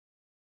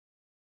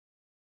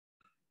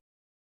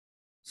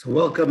So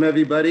welcome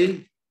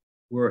everybody.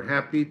 We're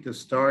happy to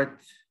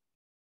start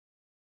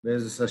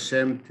Be'ez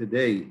Hashem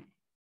today,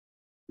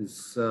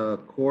 this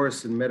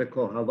course in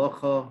Medical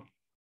Halacha.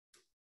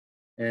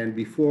 And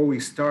before we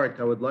start,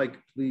 I would like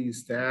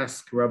please to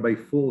ask Rabbi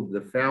Fuld,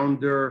 the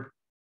founder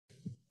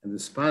and the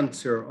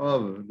sponsor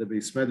of the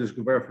Beis Medresh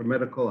Gubar for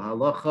Medical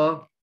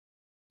Halacha,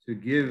 to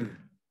give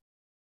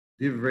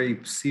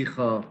Divrei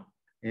Psicha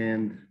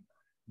and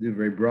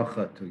Divrei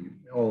Bracha to you,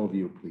 all of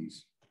you,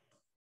 please.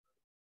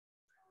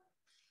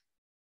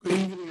 Good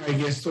evening, I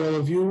guess, to all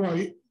of you.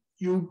 Are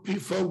you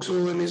folks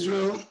all in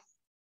Israel?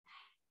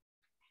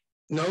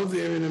 No,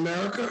 they're in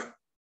America?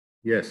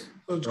 Yes.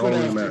 So it's good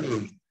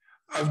afternoon.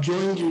 I've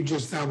joined you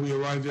just now. We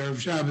arrived at Erev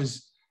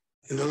Shabbos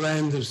in the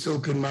land of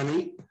silk and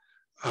money.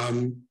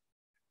 And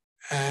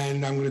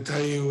I'm going to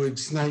tell you,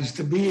 it's nice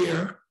to be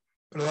here,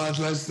 but a lot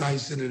less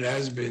nice than it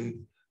has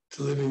been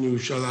to live in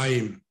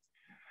Yerushalayim.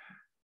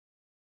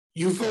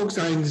 You folks,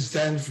 I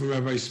understand from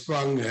Rabbi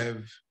Sprung,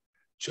 have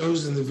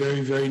chosen the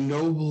very, very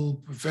noble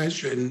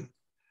profession,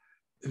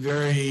 the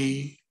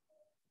very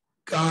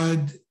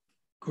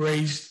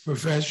God-graced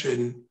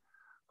profession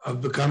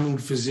of becoming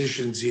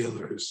physicians,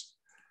 healers.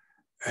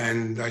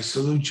 And I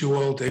salute you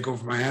all, take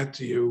off my hat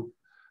to you.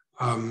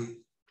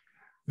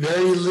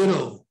 Very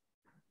little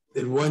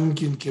that one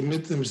can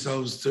commit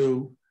themselves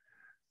to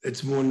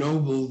that's more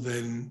noble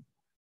than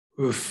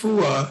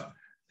refuah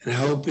and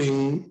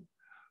helping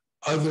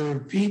other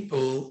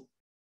people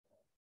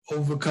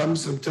overcome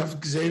some tough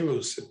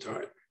gzeros at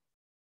times.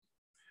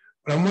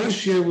 But I want to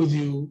share with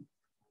you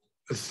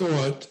a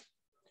thought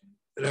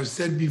that I've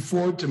said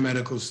before to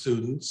medical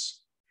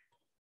students.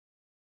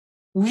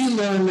 We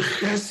learn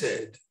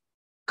chesed,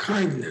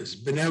 kindness,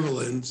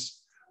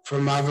 benevolence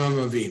from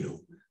Avram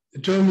Avinu.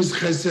 The term is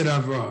chesed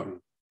Avram.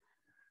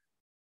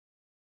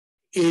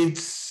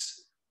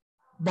 Its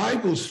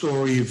Bible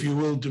story, if you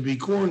will, to be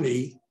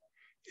corny,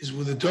 is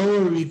where the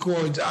Torah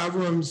records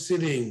Avram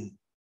sitting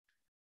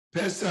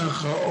Pesach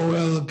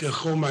ha'oel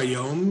kechom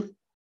hayom,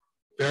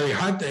 very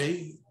hot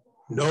day,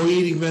 no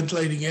eating,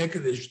 ventilating, air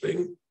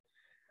conditioning.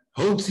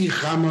 Hotzi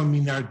chama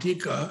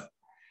minartika.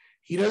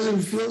 He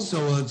doesn't feel so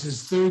well. It's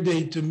his third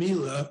day to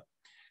Mila.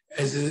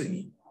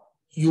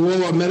 You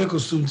all are medical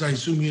students, I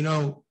assume you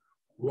know.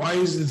 Why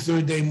is the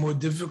third day more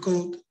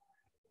difficult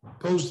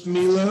post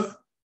Mila?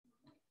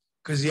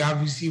 Because he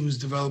obviously was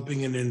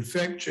developing an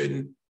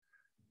infection,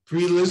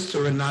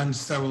 pre-lister, a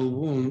non-sterile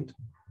wound.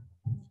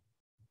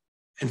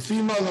 And 3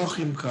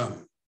 malachim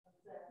come.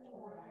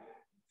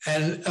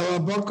 And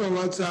Avram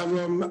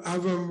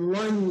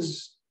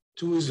runs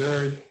to his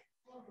herd.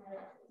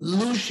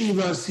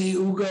 Yeshivas, he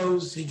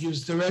goes, he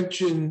gives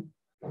direction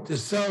to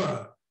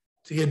Sarah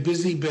to get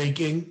busy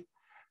baking.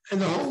 And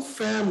the whole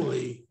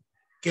family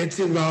gets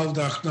involved,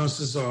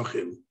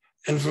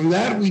 and from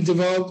that we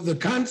develop the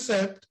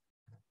concept,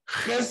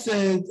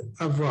 Chesed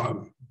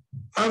Avram,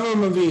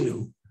 Avram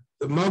Avinu,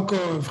 the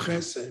Makor of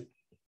Chesed.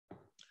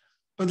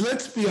 But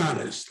let's be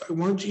honest. I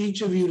want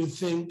each of you to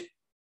think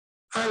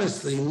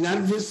honestly, not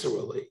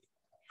viscerally,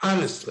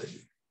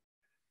 honestly.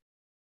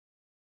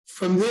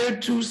 From there,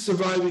 2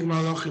 surviving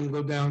Malachim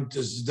go down to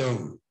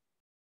Sdom.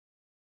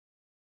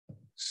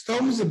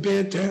 Sdom is a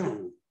bad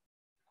town.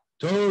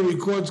 Torah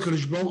records,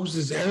 Kodesh Baruch Hu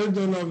says,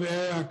 Eredon of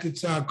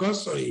Eretz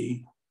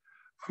Yisrael.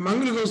 I'm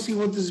going to go see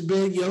what this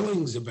bad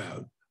yelling's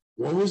about.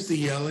 What was the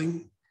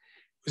yelling?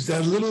 It was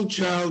that little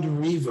child,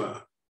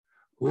 Riva,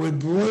 who had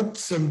brought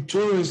some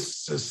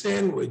tourists a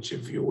sandwich,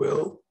 if you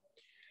will,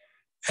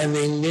 and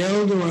they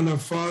nailed her on her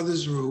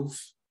father's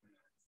roof,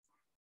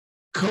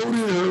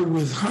 coated her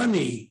with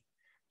honey.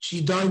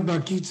 She died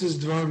bakitzas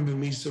dvarim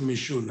b'misa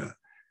mishuna.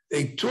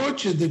 They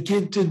tortured the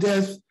kid to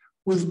death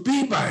with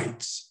bee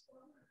bites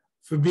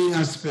for being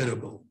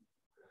hospitable.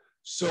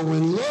 So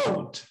when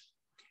Lot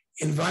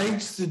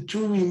invites the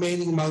 2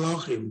 remaining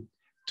malachim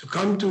to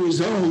come to his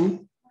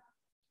home,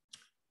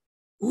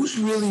 who's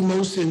really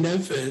most in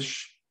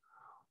nefesh?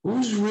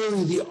 Who's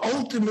really the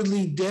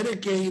ultimately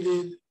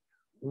dedicated,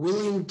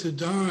 willing to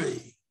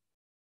die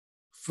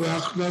for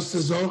achnas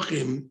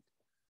zochim,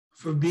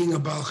 for being a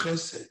Baal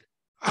Chesed?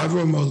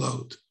 Avram or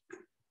Lot.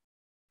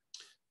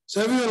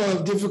 So everyone will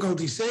have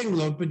difficulty saying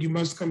Lot, but you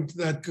must come to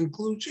that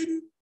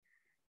conclusion,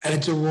 and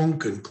it's a wrong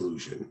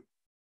conclusion.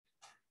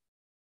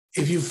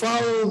 If you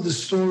follow the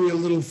story a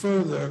little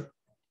further,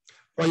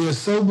 by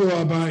Yasobo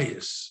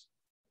Abayis,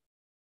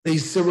 they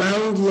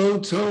surround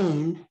Lot's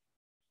home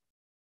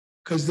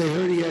because they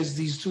heard he has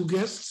these 2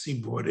 guests he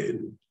brought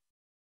in.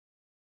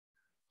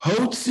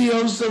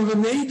 Hotziosam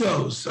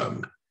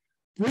v'neidosam.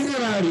 Bring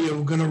them out here.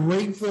 We're going to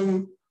rape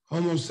them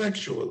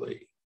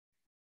homosexually.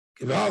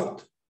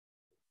 Gewalt.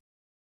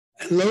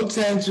 And Lot's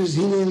answer is,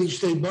 Hine li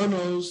shtei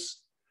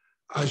banos,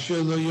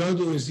 asher lo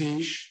yodu es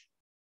ish,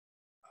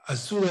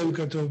 asu lehem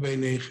katov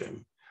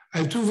beinechem. I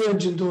have 2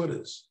 virgin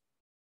daughters.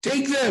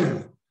 Take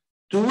them.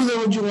 Do with them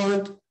what you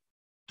want.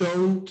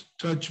 Don't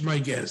touch my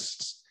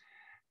guests.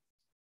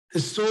 The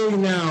story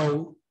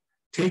now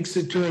takes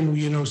a turn where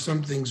you know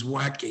something's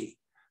wacky.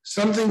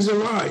 Something's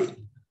awry.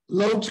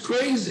 Lot's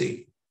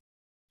crazy.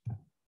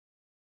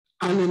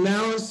 On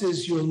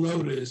analysis, you'll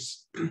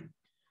notice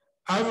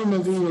Avram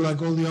Avinu,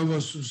 like all the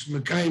others, was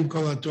Mekayim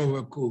Kol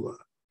HaTorah Kula.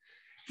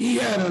 He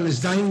had on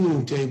his dining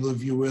room table,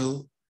 if you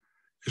will,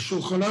 a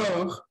Shulchan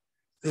Aruch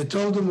that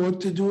told him what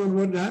to do and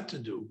what not to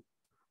do.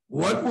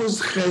 What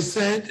was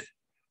chesed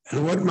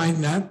and what might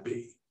not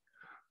be.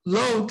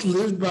 Lot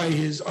lived by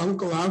his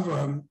uncle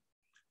Avram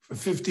for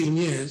 15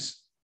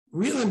 years,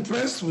 real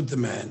impressed with the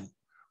man.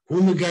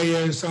 Hu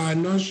megayers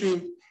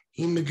ha'anoshim,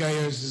 he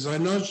megayers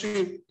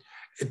ha'anoshim,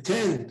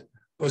 attend,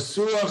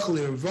 basuach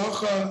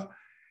l'irvacha.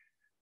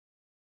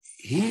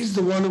 He's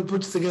the one who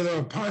puts together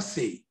a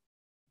posse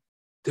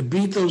to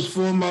beat those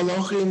 4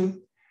 malachim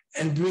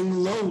and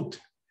bring Lot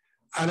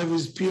out of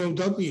his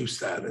POW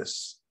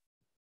status.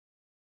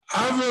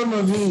 Avram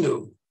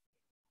Avinu,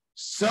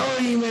 Sarah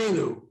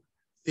Imenu,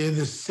 they're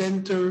the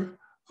center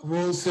of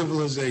all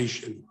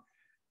civilization.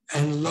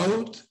 And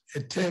Lot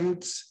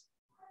attempts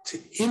to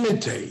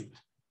imitate,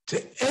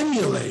 to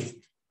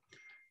emulate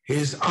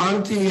his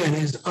auntie and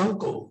his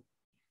uncle,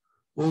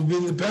 who have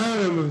been the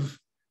paradigm of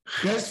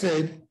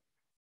chesed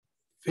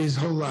for his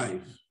whole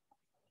life.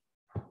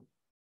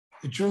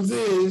 The truth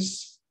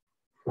is,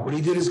 what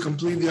he did is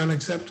completely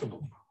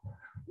unacceptable.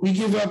 We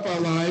give up our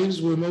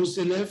lives, we're most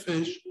in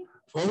nefesh,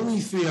 for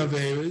only 3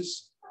 averos,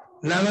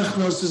 nalach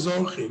nos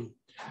orchim.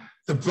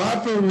 The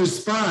proper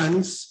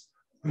response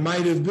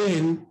might have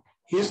been,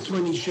 here's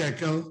 20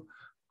 shekel,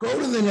 go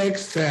to the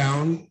next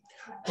town,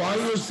 buy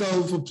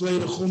yourself a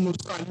plate of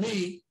hummus on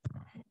me.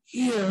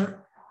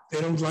 Here,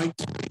 they don't like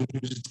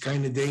strangers, it's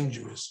kind of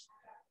dangerous.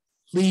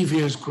 Leave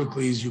here as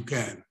quickly as you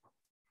can.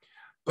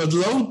 But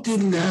Lot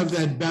didn't have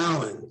that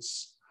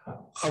balance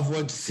of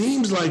what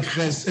seems like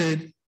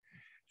chesed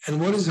and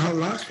what is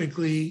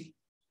halachically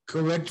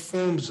correct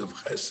forms of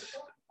chesed.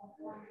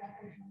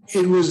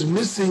 It was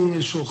missing in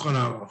Shulchan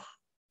Aruch.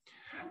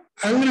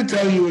 I'm going to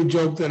tell you a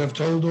joke that I've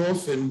told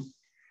often,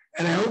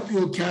 and I hope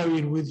you'll carry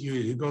it with you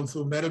as you go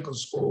through medical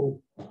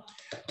school.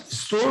 The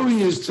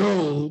story is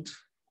told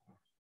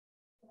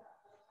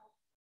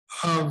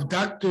of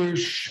Dr.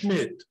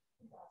 Schmidt,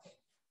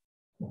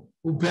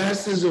 who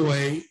passes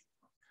away,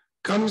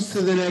 comes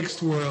to the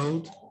next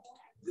world.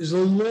 There's a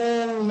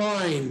long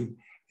line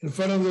in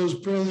front of those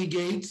pearly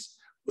gates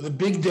with a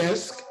big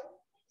desk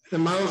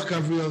and a Malach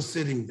Gabriel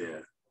sitting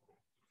there.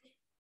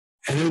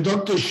 And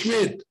Dr.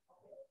 Schmidt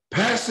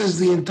passes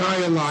the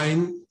entire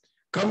line,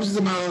 comes to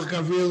the Malach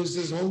Gabriel and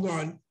says, hold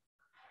on,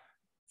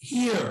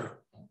 here,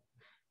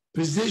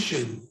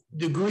 position,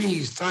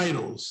 degrees,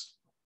 titles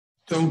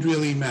don't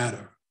really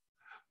matter.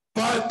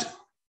 But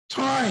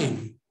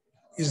time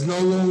is no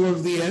longer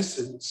of the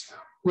essence.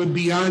 We're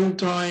beyond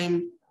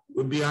time,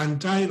 we're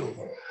beyond title.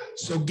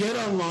 So get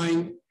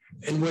online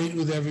and wait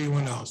with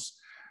everyone else.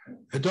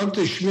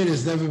 Dr. Schmidt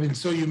has never been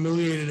so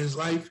humiliated in his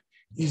life.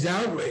 He's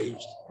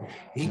outraged.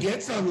 He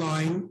gets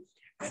online,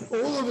 and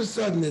all of a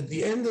sudden, at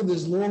the end of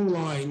this long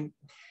line,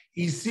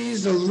 he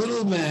sees a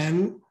little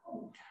man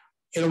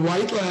in a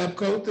white lab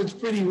coat that's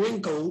pretty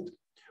wrinkled,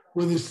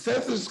 with a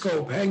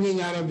stethoscope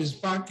hanging out of his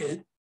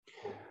pocket,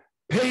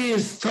 pay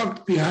is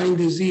tucked behind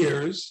his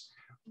ears,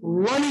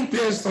 running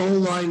past the whole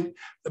line.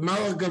 The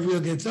Malach Gabriel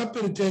gets up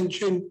at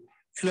attention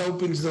and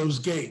opens those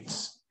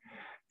gates.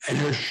 And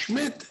Herr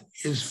Schmidt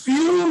is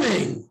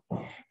fuming.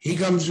 He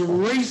comes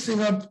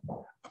racing up,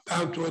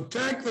 about to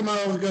attack the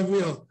Malach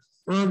Gabriel,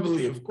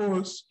 verbally, of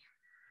course.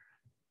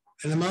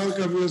 And the Malach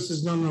Gabriel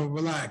says, no,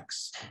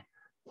 relax.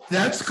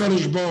 That's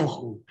Kadosh Baruch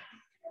Hu.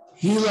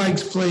 He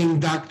likes playing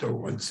doctor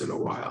once in a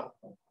while.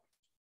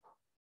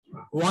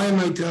 Why am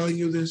I telling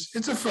you this?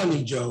 It's a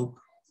funny joke.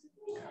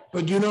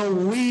 But you know,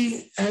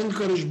 we and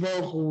Kadosh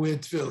Baruch Hu wear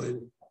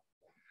tefillin.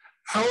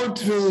 Our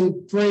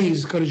tefillin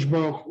praise Kadosh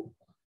Baruch Hu.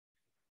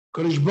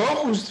 Kadosh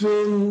Baruch Hu's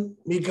tefillin,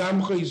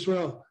 Mikamcha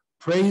Yisrael,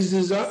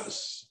 praises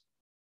us.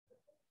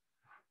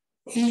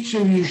 Each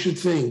of you should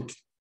think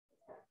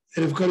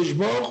that if Kadosh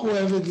Baruch Hu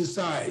ever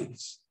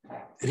decides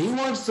that he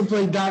wants to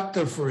play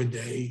doctor for a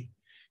day,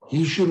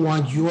 he should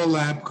want your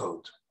lab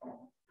coat.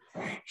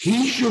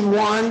 He should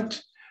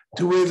want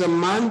to wear the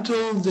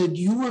mantle that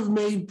you have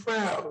made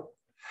proud.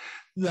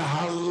 The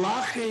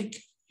halachic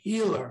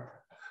healer,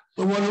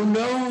 the one who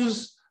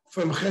knows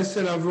from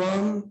Chesed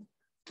Avram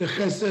to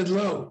Chesed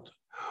Lot,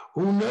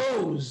 who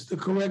knows the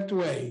correct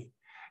way.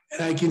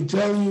 And I can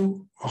tell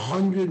you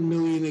 100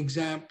 million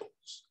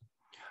examples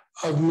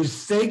of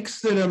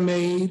mistakes that are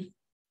made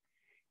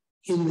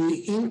in the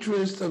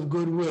interest of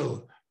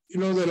goodwill. You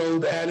know that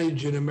old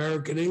adage in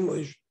American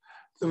English,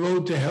 the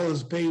road to hell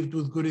is paved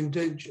with good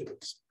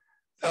intentions.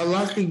 The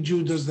halachic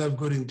Jew doesn't have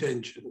good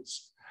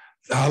intentions.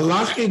 The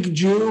halachic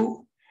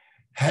Jew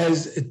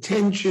has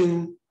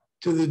attention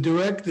to the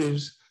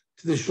directives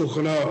to the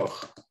Shulchan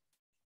Aruch.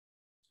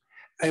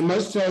 I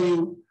must tell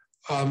you,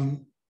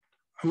 I'm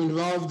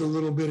involved a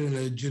little bit in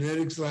a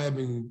genetics lab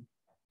in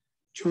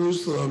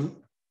Jerusalem.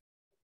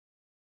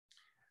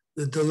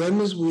 The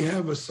dilemmas we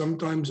have are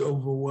sometimes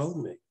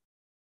overwhelming.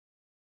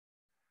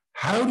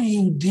 How do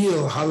you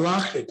deal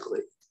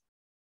halachically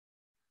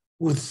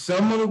with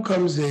someone who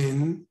comes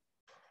in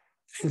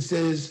and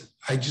says,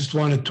 I just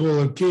want a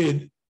taller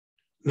kid,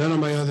 none of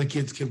my other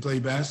kids can play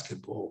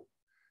basketball.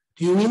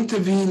 Do you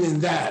intervene in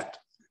that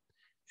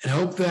and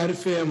help that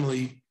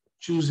family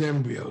choose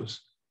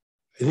embryos?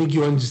 I think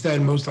you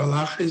understand most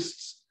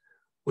halachists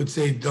would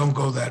say don't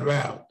go that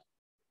route.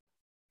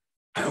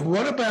 And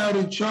what about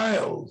a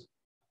child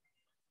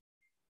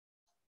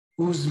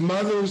whose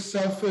mother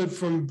suffered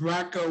from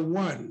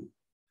BRCA1,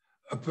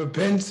 a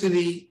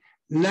propensity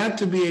not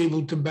to be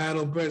able to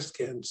battle breast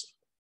cancer?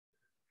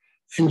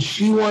 And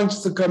she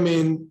wants to come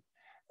in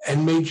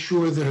and make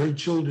sure that her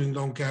children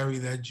don't carry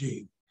that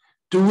gene.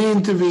 Do we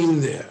intervene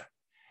there?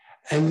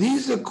 And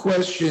these are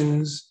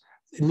questions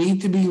that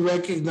need to be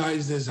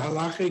recognized as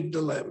halachic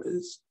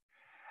dilemmas.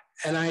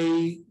 And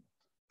I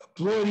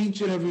applaud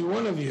each and every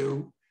one of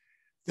you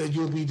that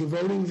you'll be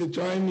devoting the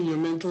time and your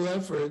mental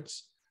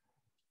efforts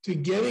to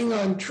getting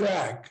on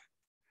track,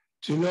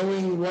 to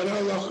knowing what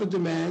halacha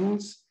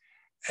demands,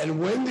 and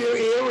when there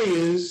are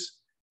areas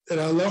that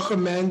halacha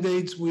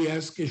mandates, we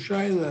ask a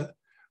shaila,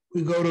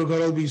 we go to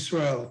Rosh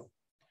Beis.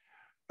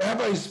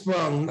 Rabbi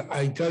Sprung,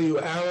 I tell you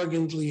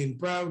arrogantly and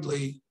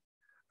proudly,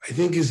 I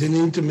think is an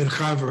intimate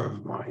chaver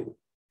of mine.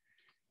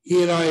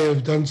 He and I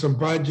have done some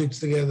projects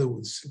together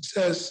with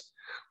success,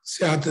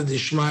 Siyata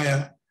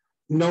Dishmaya.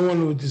 No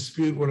one would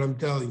dispute what I'm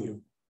telling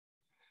you.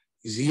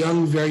 He's a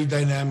young, very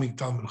dynamic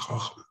talmid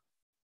chacham.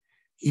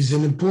 He's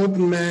an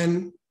important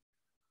man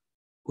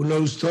who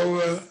knows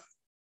Torah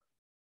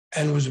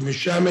and was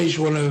Mishamesh,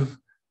 one of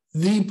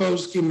the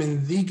poskim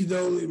and the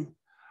gedolim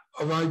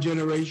of our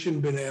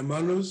generation, B'nai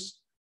Emanus.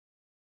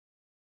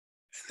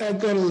 And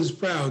that gadol is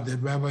proud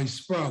that Rabbi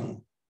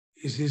Sprung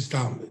is his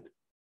talmid.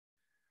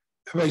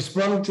 Rabbi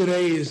Sprung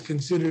today is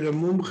considered a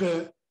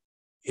mumche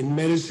in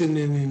medicine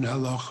and in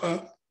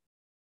halacha.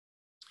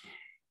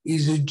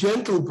 He's a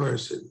gentle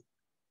person,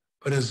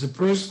 but as a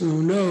person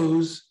who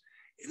knows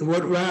in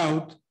what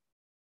route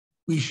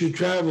we should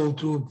travel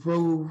to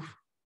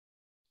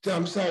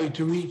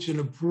reach an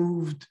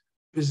approved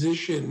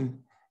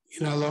position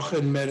in halacha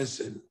and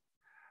medicine.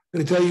 I'm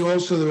going to tell you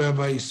also that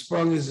Rabbi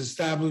Sprung has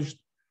established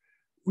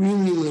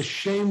really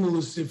l'shem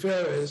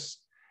u'l'siferes,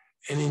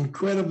 an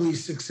incredibly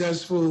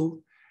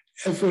successful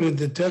effort at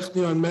the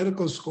Technion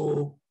Medical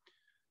School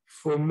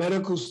for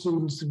medical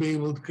students to be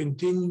able to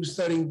continue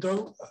studying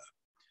Torah,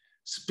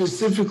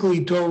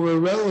 specifically Torah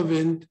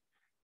relevant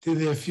to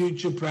their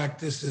future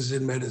practices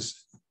in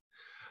medicine.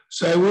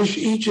 So I wish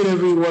each and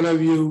every one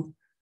of you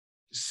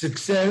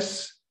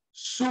success,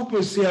 super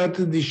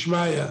siyata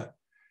dishmaya,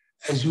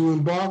 as you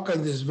embark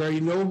on this very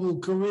noble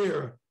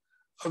career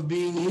of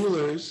being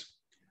healers.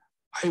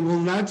 I will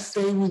not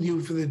stay with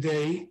you for the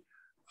day.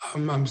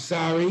 I'm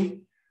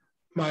sorry.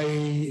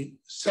 My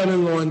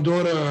son-in-law and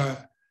daughter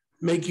are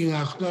making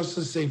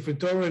achnasa sefer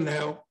Torah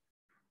now.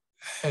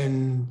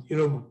 And,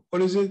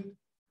 what is it?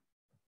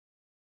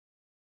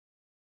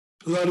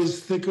 Blood is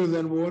thicker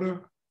than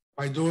water.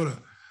 My daughter.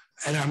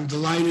 And I'm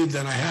delighted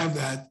that I have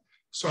that.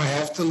 So I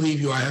have to leave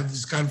you. I have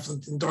this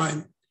conflict in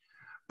time.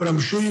 But I'm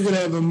sure you're going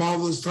to have a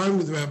marvelous time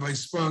with Rabbi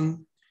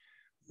Sprung.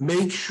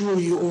 Make sure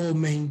you all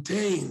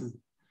maintain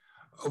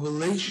a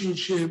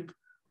relationship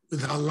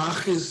with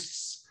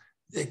halachists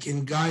that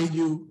can guide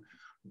you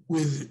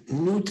with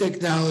new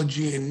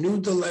technology and new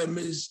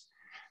dilemmas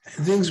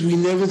and things we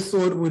never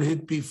thought would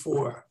hit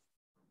before.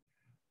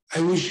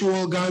 I wish you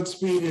all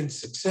Godspeed and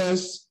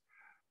success.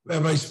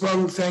 Rabbi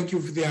Sprung, thank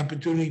you for the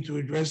opportunity to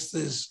address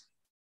this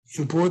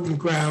important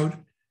crowd.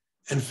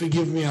 And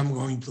forgive me, I'm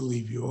going to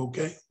leave you,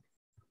 okay?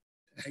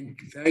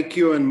 Thank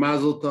you, and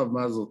mazel tov,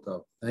 mazel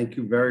tov. Thank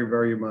you very,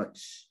 very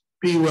much.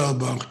 Be well,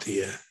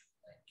 Bhakti.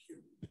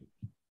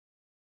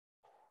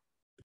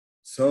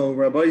 So,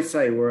 Rabbi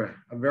Yossi, we're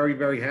very,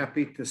 very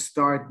happy to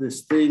start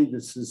this thing.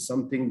 This is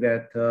something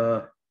that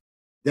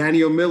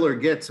Daniel Miller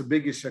gets a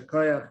big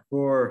shakayach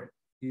for.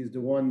 He's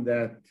the one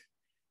that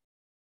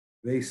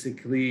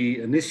basically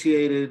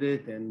initiated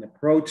it and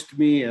approached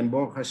me. And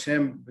Baruch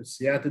Hashem,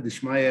 b'siyata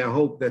d'shmaya, I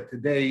hope that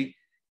today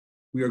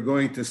we are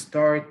going to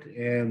start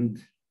and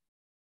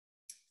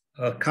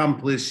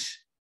accomplish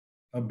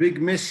a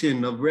big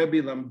mission of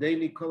Rebbe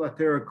Lamdeini Kol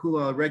HaTorah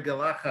Kula Regel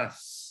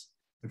Achas.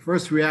 The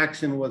first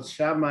reaction was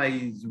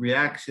Shammai's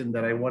reaction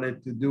that I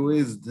wanted to do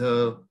is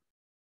to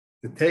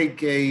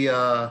take a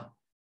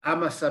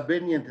Amas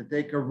Abinyan, to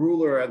take a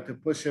ruler and to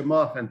push him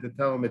off and to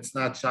tell him it's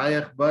not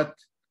Shaykh, but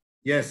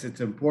yes,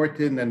 it's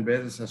important, and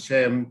Be'ez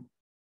Hashem,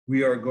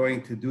 we are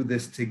going to do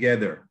this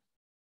together.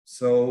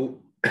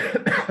 So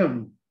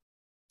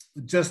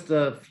just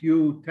a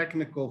few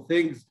technical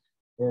things,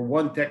 or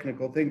one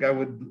technical thing. I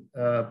would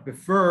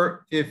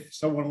prefer if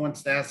someone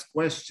wants to ask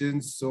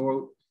questions,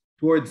 so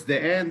towards the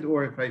end,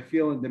 or if I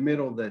feel in the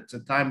middle that it's a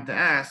time to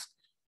ask,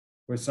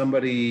 where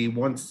somebody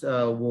wants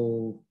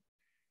will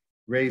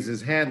raise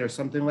his hand or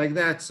something like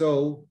that.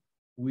 So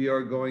we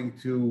are going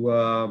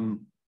to,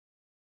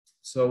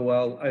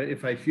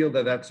 if I feel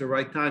that that's the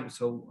right time,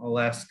 so I'll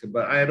ask,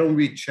 but I don't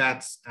read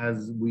chats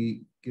as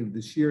we give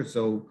the shir,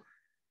 so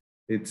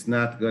it's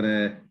not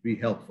gonna be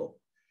helpful.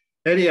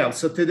 Anyhow,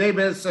 so today,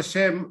 Be'ez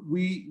Hashem,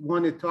 we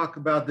want to talk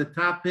about the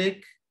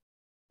topic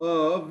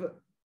of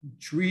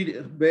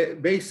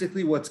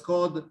basically what's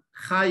called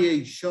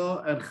chaye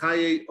shah and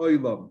chaye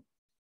olam.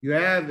 You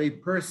have a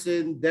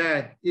person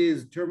that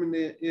is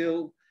terminally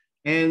ill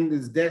and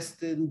is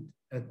destined,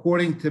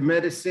 according to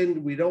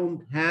medicine, we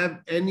don't have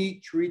any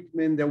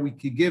treatment that we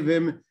could give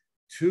him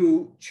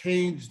to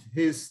change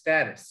his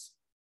status.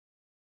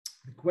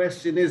 The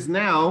question is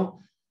now,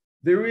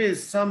 there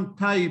is some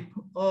type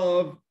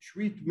of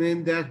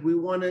treatment that we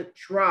want to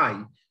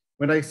try.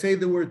 When I say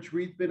the word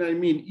treatment, I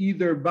mean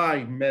either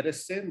by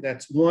medicine,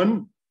 that's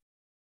one.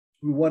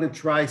 We want to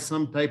try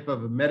some type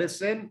of a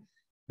medicine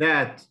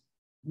that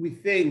we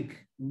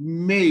think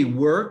may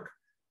work,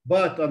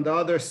 but on the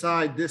other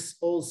side, this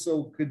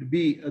also could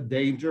be a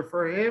danger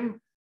for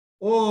him,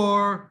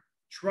 or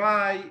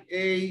try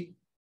a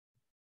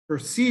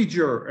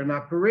procedure, an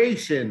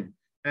operation,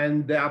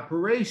 and the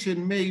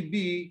operation may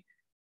be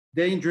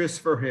dangerous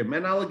for him.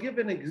 And I'll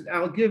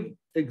give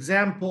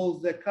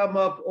examples that come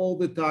up all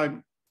the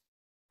time.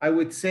 I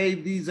would say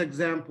these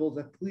examples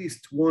at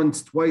least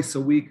once, twice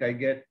a week, I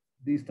get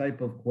these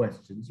type of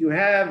questions. You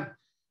have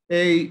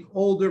an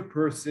older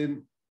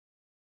person,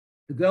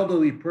 an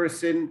elderly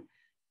person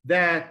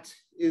that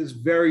is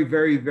very,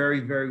 very,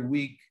 very, very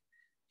weak.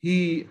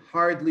 He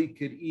hardly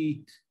could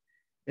eat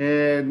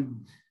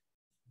and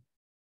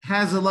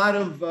has a lot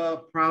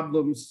of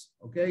problems,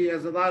 okay? He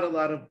has a lot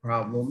of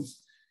problems.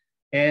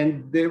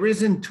 And there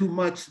isn't too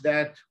much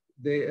that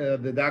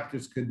the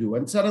doctors could do.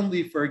 And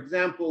suddenly, for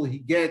example, he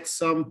gets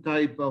some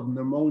type of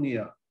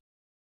pneumonia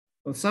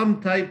or some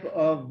type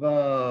of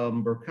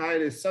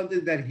bronchitis,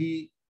 something that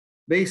he,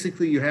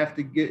 basically you have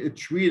to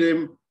treat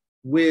him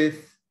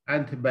with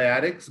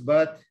antibiotics,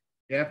 but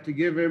you have to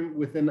give him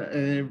with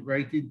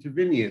right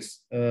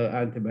intravenous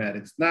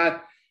antibiotics,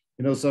 not,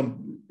 it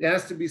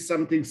has to be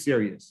something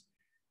serious.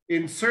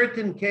 In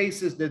certain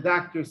cases, the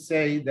doctors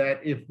say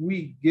that if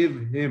we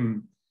give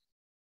him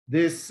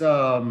this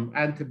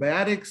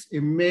antibiotics,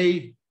 it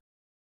may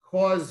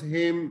cause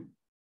him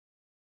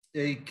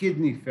a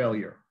kidney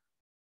failure.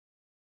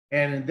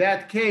 And in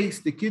that case,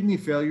 the kidney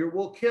failure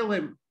will kill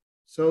him.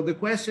 So the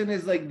question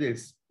is like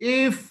this: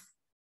 if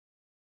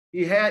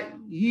he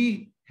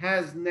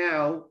has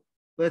now,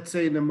 let's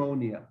say,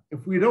 pneumonia,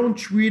 if we don't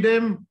treat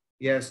him,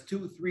 he has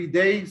 2-3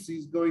 days,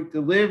 he's going to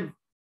live,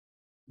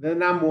 then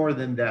not more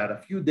than that, a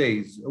few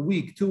days, a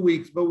week, 2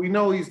 weeks, but we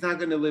know he's not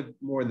going to live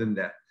more than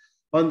that.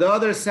 On the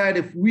other side,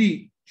 if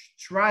we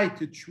try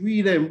to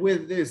treat him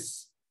with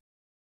this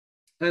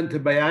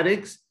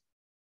antibiotics,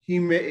 he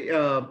may,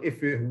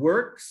 if it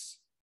works,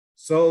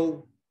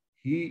 so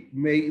he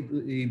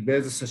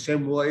Be'ez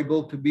Hashem will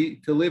able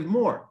to live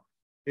more.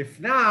 If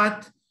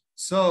not,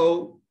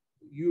 so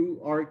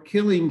you are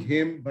killing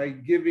him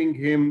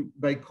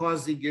by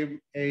causing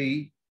him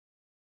a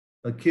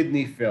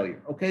kidney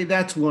failure. Okay,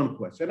 that's one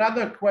question.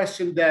 Another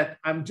question that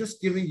I'm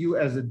just giving you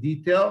as a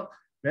detail.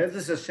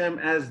 Be'ez Hashem,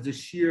 as the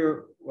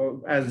shir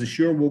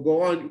will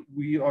go on,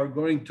 we are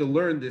going to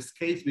learn this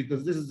case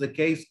because this is a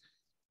case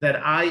that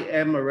I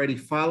am already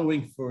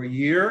following for a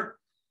year.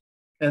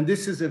 And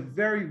this is a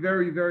very,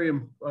 very, very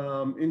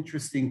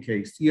interesting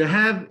case. You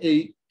have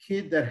a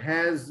kid that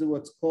has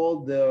what's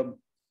called the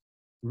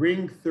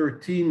ring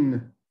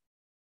 13.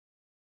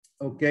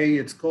 Okay,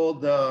 it's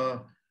called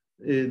the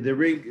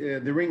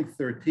ring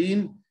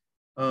 13.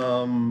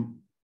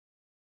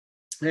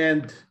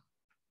 And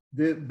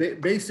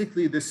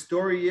basically the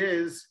story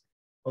is,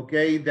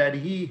 okay, that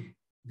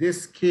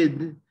this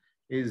kid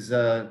is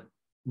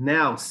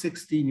now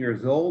 16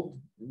 years old.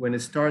 When the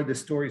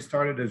story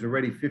started, is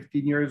already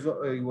 15 years.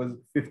 It was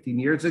 15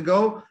 years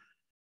ago,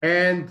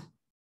 and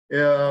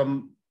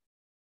when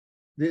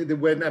the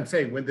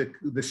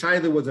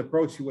Shaila was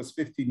approached, he was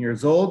 15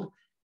 years old.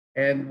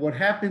 And what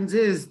happens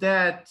is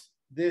that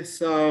this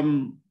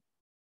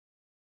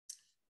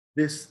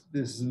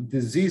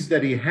disease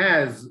that he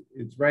has,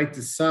 it's right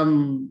to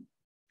some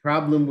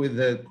problem with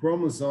the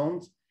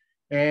chromosomes,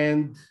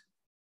 and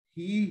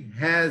he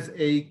has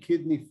a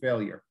kidney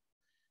failure.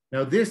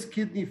 Now, this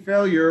kidney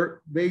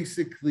failure,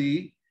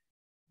 basically,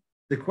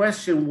 the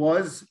question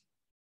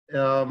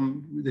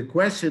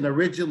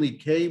originally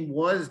came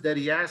was that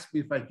he asked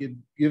me if I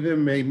could give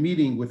him a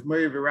meeting with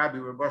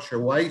Rav Asher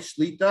Weiss,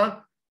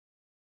 Shlita,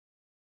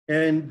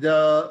 and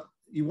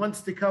he wants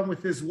to come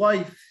with his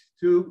wife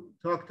to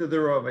talk to the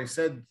Rav. I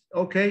said,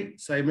 okay.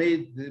 So I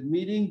made the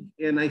meeting,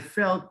 and I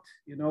felt,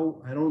 I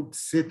don't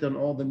sit on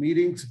all the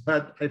meetings,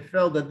 but I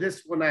felt that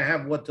this one I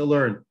have what to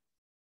learn.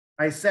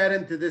 I sat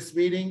into this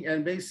meeting,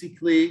 and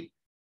basically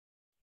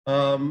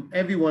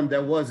everyone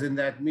that was in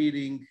that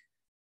meeting,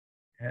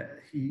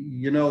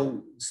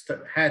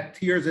 had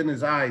tears in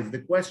his eyes. The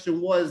question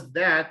was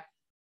that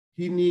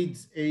he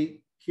needs a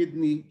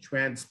kidney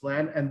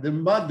transplant, and the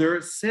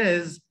mother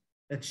says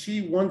that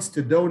she wants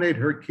to donate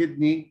her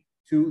kidney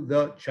to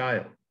the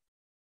child.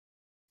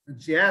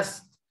 And she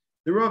asked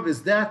the Rav,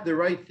 is that the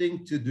right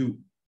thing to do?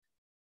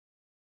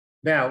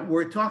 Now,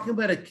 we're talking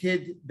about a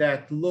kid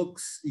that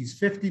he's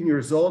 15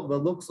 years old,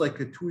 but looks like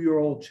a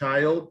 2-year-old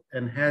child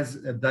and has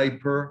a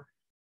diaper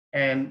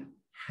and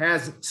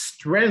has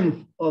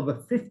strength of a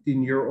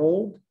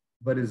 15-year-old,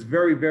 but is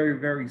very, very,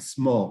 very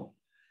small.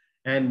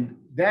 And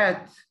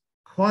that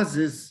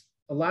causes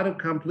a lot of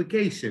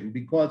complication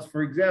because,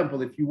 for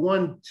example, if you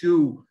want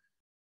to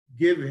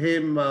give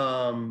him,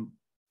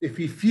 if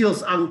he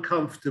feels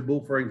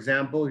uncomfortable, for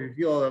example, if you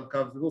feel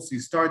uncomfortable, so he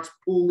starts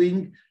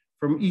pulling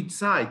from each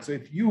side. So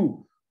if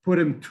you put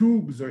him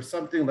tubes or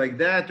something like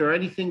that, or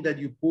anything that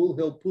you pull,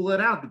 he'll pull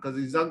it out because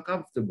he's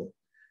uncomfortable.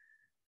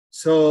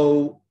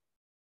 So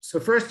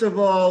first of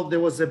all, there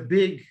was a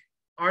big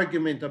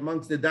argument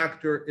amongst the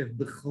doctor if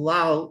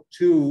bichlal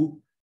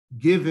to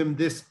give him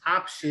this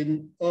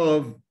option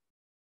of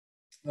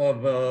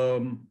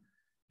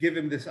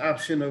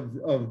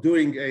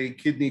doing a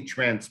kidney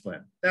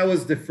transplant. That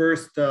was the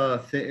first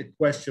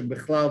question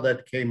bichlal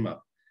that came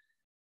up.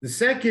 The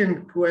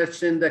second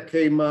question that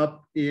came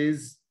up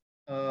is,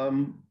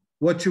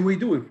 what should we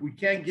do? If we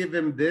can't give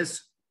him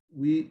this,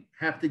 we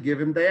have to give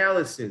him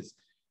dialysis.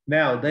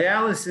 Now,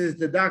 dialysis,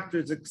 the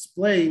doctors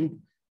explained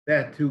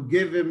that to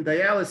give him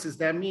dialysis,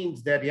 that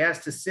means that he has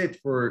to sit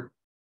for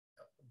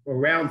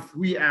around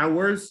 3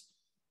 hours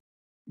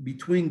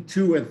between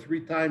 2 and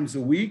 3 times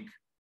a week.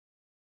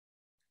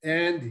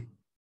 And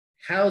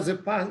how's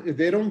it possible?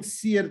 They don't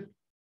see it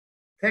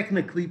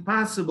technically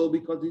possible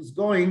because he's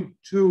going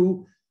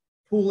to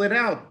pull it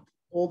out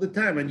all the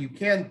time, and you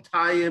can't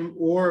tie him,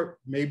 or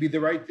maybe the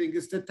right thing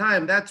is to tie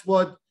him. That's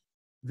what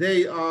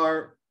they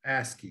are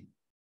asking.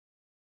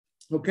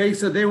 Okay,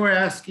 so they were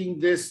asking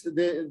this.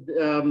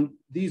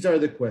 These are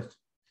the questions.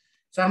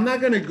 So I'm not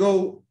going to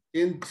go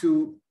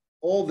into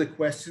all the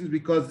questions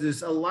because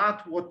there's a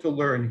lot what to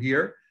learn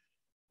here,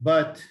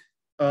 but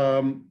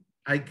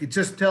I could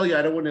just tell you,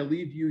 I don't want to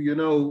leave you,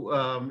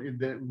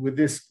 with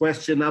this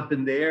question up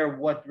in the air,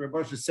 what Rav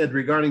Asher said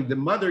regarding the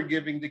mother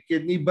giving the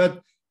kidney,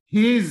 but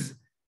his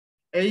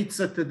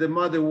eitzah to the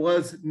mother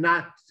was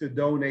not to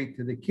donate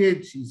to the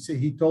kid.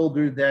 He told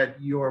her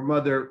that you're a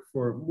mother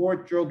for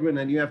more children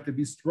and you have to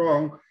be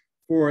strong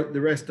for the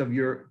rest of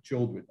your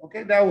children.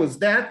 Okay, that was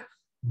that.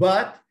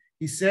 But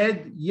he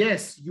said,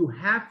 yes, you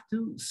have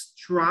to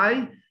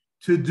try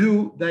to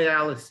do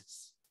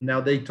dialysis.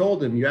 Now they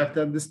told him, you have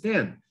to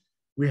understand,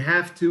 we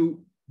have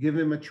to give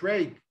him a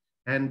trach.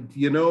 And,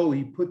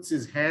 he puts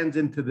his hands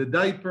into the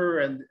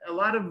diaper and a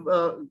lot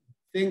of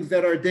things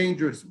that are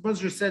dangerous.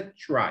 Asher said,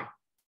 try.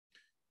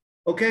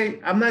 Okay,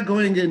 I'm not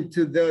going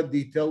into the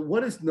detail.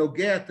 What is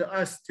nogea to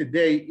us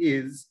today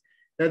is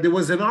that there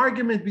was an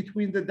argument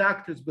between the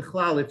doctors,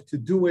 bichlal, if to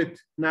do it,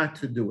 not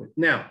to do it.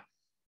 Now,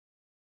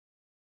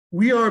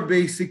 we are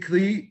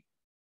basically,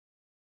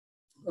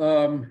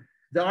 the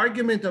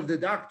argument of the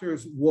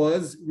doctors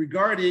was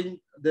regarding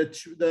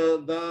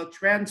the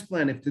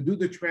transplant, if to do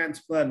the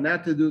transplant,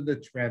 not to do the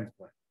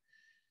transplant.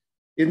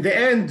 In the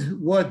end,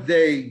 what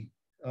they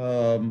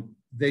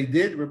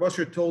did, Rav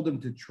Asher told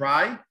them to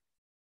try.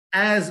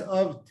 As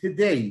of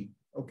today,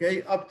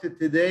 okay, up to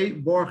today,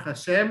 Baruch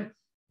Hashem,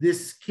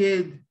 this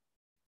kid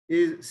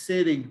is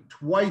sitting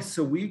twice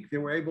a week. They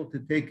were able to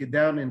take it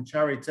down in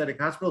Shaarei Tzedek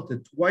Hospital to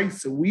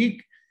twice a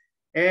week.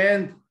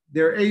 And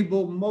they're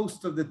able,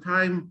 most of the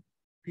time,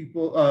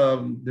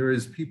 there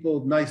is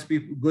people, nice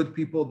people, good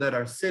people that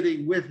are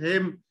sitting with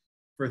him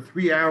for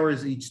 3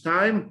 hours each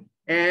time,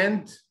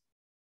 and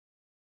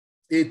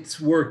it's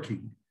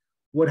working.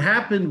 What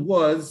happened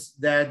was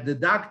that the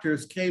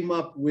doctors came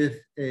up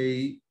with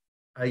a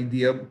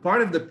idea.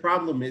 Part of the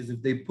problem is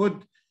if they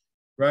put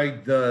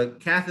the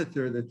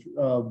catheter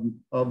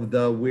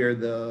where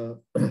the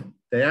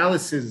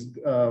dialysis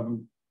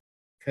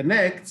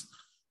connects.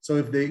 So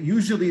if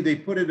usually they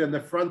put it in the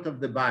front of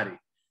the body,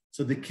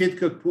 so the kid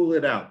could pull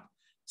it out.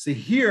 So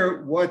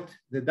here, what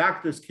the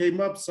doctors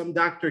came up, some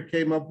doctor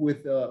came up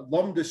with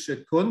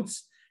lomdische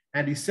kunst,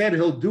 and he said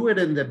he'll do it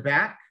in the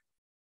back.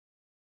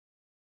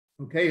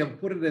 Okay, he'll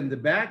put it in the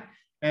back,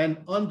 and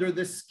under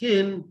the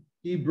skin,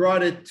 he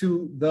brought it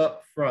to the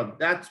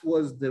front.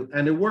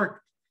 And it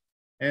worked.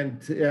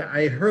 And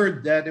I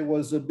heard that it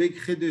was a big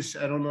chiddush,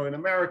 I don't know in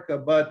America,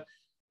 but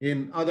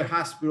in other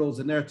hospitals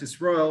in Eretz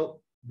Yisrael,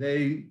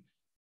 they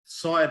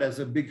saw it as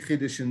a big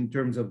chiddush in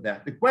terms of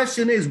that. The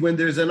question is, when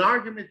there's an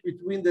argument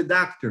between the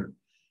doctor,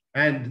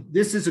 and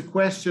this is a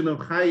question of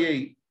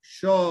chaye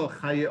shah,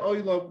 chaye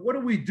oilam, what do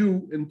we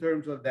do in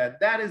terms of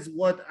that? That is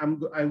what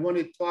I want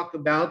to talk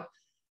about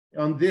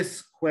on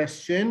this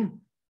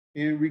question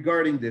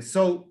regarding this.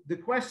 So the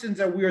questions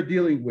that we are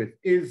dealing with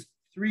is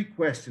 3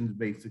 questions,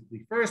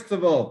 basically. First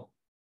of all,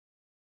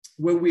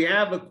 when we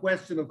have a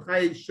question of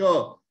chaye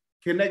shah,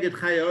 keneged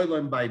chaye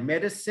oilam by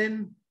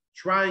medicine,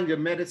 trying a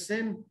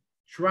medicine,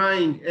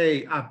 trying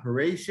a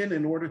operation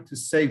in order to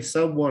save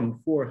someone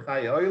for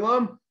chaye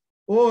olam,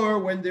 or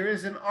when there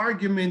is an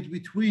argument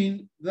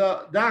between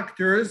the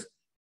doctors,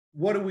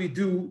 what do we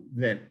do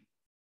then?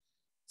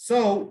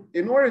 So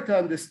in order to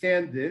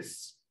understand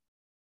this,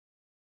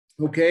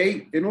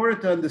 okay, in order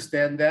to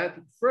understand that,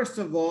 first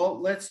of all,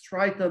 let's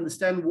try to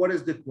understand what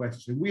is the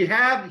question. We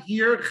have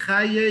here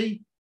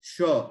chaye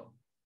shah.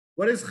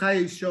 What does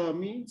chaye shah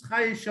means?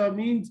 Chaye shah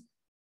means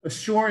a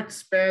short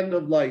span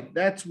of life.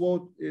 That's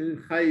what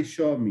chaye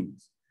shah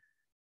means.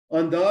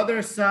 On the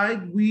other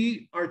side,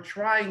 we are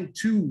trying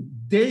to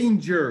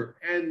danger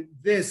and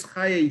this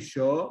chaye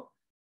sho,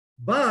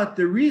 but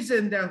the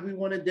reason that we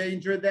want to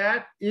danger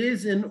that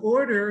is in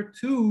order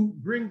to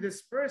bring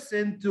this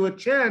person to a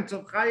chance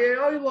of chaye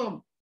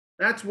olam.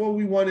 That's what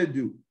we want to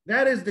do.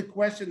 That is the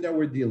question that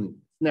we're dealing with.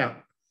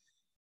 Now,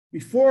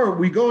 before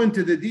we go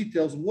into the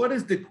details, what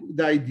is the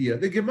idea?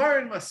 The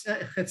Gemara in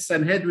Masechet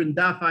Sanhedrin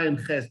Daf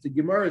Ayin Ches, the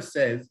Gemara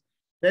says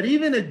that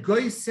even a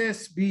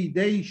goyses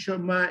bidei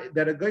shamayim,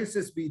 that a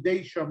goyses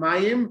bidei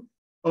shamayim,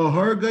 a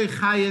hargoy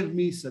chayev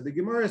misa. The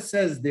Gemara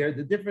says there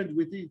the difference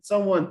between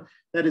someone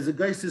that is a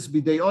goyses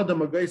bidei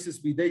adam, a goyses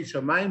bidei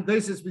shamayim.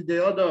 Goyses bidei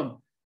adam,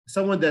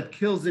 someone that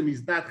kills him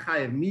is not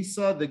chayev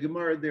misa. The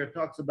Gemara there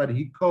talks about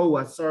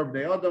hiko asar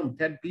b'nei adam,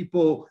 10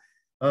 people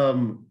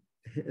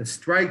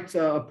strike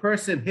a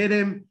person, hit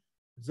him.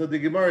 So the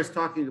Gemara is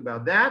talking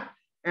about that.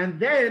 And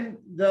then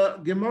the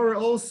Gemara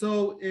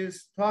also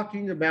is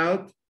talking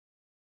about,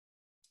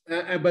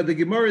 but the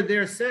Gemara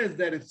there says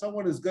that if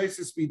someone is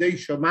goyses bidei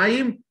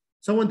shamayim,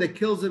 someone that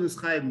kills him is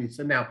chayev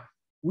misa. Now,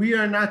 we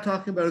are not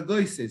talking about a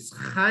goyses.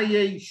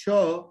 Chaye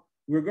sho,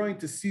 we're going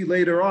to see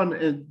later on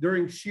and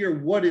during shir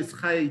what is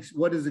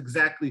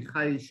exactly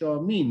chaye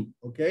sho mean,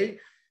 okay?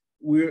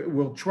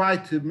 We'll try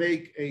to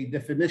make a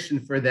definition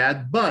for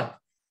that, but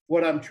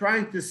what I'm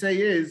trying to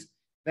say is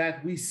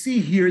that we see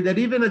here that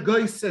even a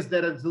goyses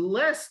that is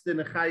less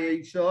than a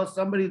chaye sho,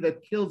 somebody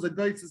that kills a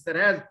goyses that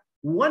has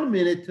 1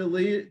 minute to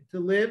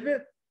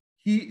live,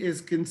 he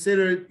is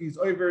considered, he's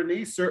over an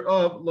iser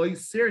of lo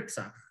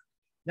yisirtzach.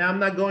 Now, I'm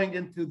not going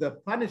into the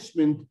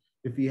punishment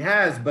if he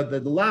has, but the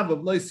lav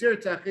of lo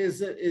yisirtzach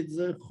is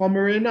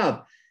chomer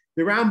enough.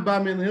 The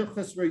Rambam in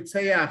Hilchas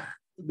Reitzeach,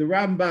 the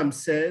Rambam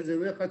says, in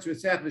Hilchas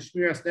Reitzeach, the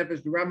Shmiras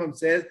Nefesh, the Rambam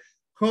says,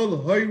 Kol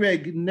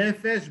hoireg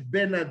nefesh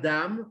ben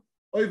adam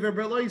over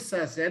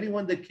beloisas.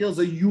 Anyone that kills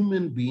a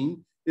human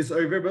being is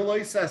over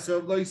beloisas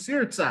of lo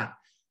yisirtzach.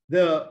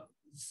 The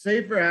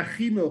Sefer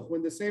HaChinuch,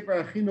 when the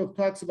Sefer HaChinuch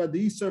talks about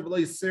the Yisur of lo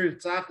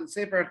yisirtzach, the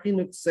Sefer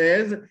HaChinuch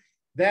says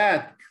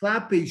that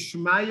klape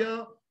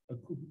shmaya,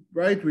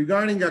 right,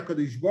 regarding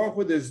HaKadosh Baruch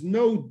Hu, there's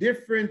no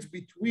difference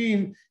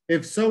between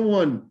if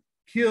someone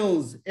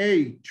kills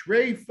a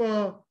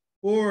treifa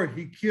or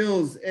he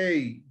kills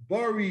a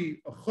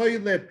bari, a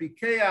choyle,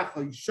 pikeach,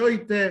 a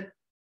shoite,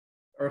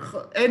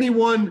 or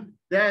anyone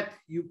that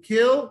you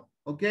kill,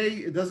 okay,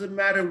 it doesn't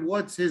matter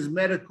what's his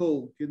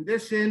medical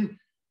condition,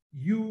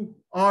 you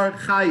are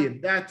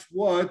chayiv. That's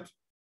what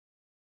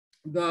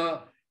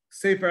the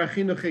Sefer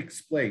HaChinuch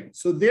explained.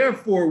 So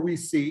therefore, we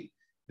see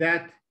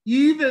that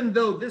even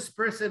though this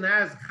person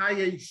has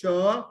chaye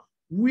shah,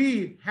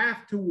 we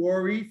have to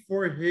worry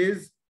for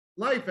his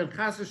life, and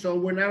chas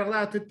v'shalom, we're not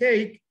allowed to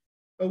take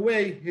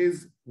away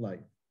his life.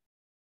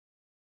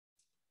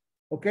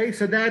 Okay,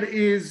 so that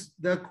is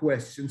the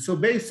question. So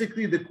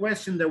basically, the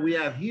question that we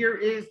have here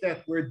is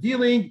that we're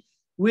dealing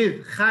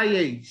with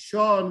chaye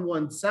shah on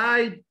one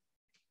side,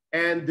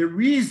 and the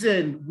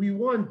reason we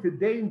want to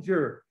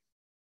danger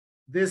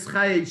this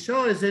chaye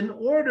shah is in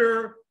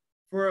order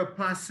for a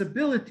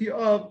possibility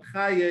of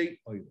chaye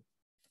oil.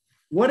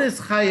 What is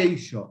chaye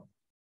shah?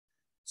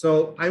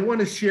 So I want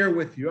to share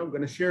with you, I'm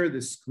going to share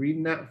the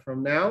screen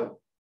from now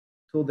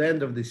till the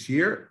end of this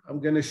year. I'm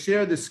going to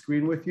share the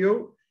screen with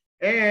you,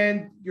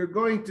 and you're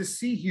going to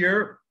see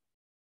here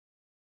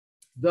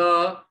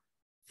the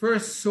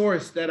first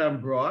source that I'm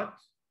brought.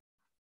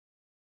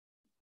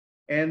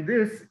 And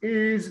this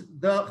is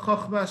the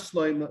Chochmah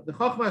Shloimeh. The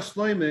Chochmah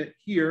Shloimeh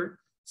here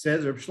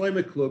says, Reb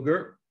Shloimeh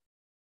Kluger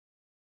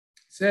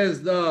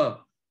says the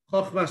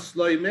Chochmah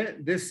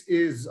Shloimeh, this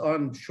is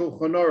on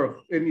Shulchan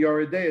Aruch in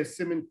Yoredei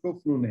Siman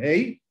Kuf Nun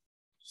Hey,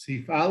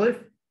 Sif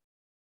Aleph.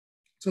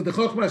 So the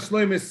Chochmah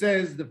Shloimeh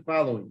says the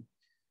following.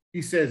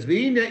 He says,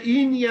 V'ina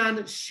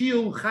inyan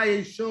shiur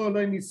chaye shah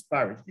lo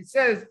nisparish. He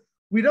says,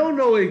 we don't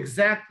know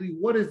exactly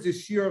what is the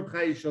shiur of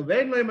chaye shah.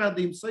 Ve'en lo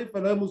imadim soif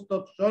lo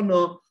mustov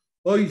shana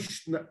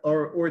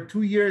or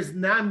 2 years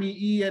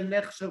nami and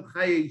nechshav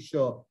chaye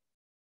shah.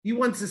 He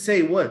wants to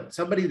say what?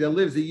 Somebody that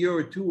lives a year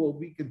or two will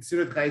be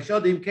considered chaye shah.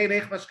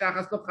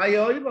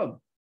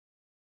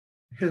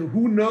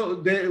 Who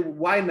knows?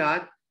 Why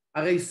not?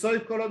 A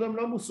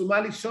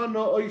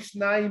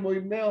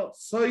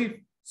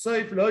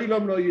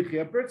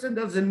person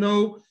doesn't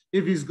know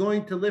if he's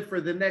going to live for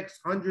the next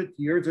 100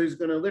 years or he's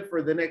going to live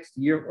for the next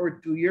year or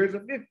 2 years or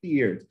 50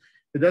 years.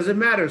 It doesn't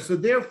matter. So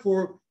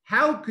therefore,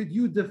 how could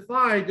you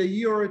define a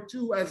year or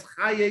two as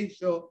chaye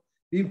shah?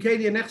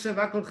 Maybe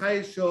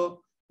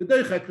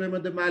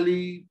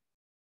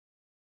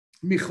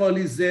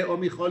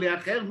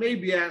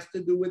it has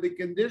to do with the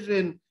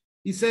condition.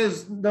 He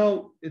says,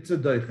 no, it's a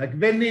doichak.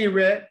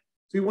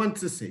 So he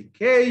wants to say,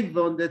 he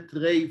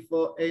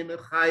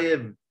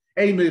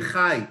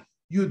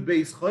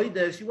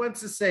wants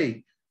to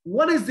say,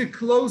 what is the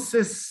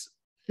closest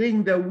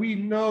thing that we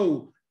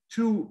know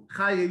to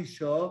chaye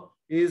shah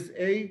is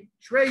a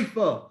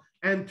treifa.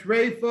 And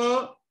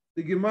treifa,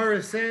 the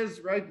Gemara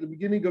says, right at the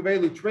beginning of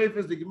Eli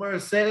Treifas, the Gemara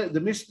says, the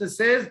Mishnah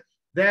says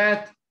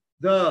that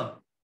the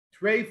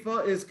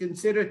treifa is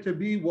considered to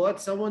be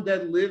what? Someone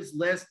that lives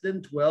less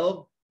than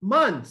 12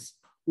 months.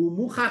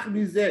 ומוכח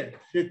מזה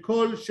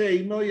שכל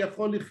שאינו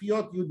יכול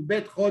לחיות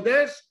י"ב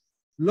חודש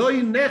לא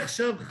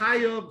נחשב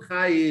חייב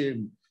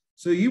חיים.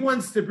 So he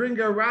wants to bring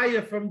a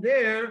raya from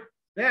there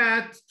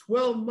that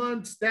 12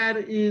 months, that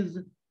is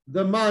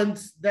the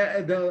months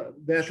that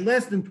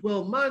less than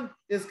 12 months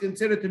is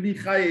considered to be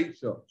חיי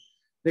אישה.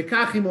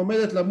 וכך אם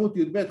עומדת למות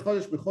י"ב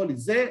חודש בכל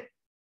זה,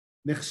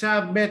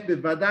 נחשב מת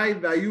בוודאי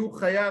והיו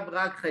חייב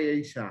רק חיי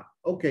אישה.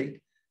 Okay,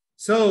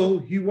 so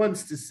he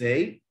wants to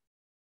say,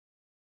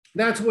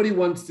 that's what he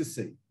wants to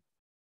say.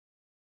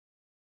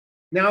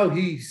 Now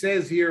he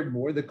says here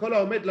more, the כל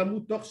העומד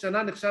למות תוך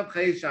שנה נחשב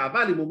חיי אישה,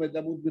 אבל אם עומד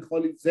למות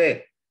בכל זה,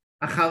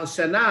 אחר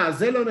שנה,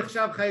 זה לא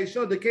נחשב חיי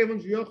אישה,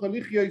 דכיוון שיכול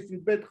לחיות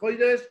י"ב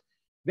חודש,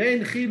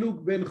 ואין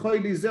חילוק בין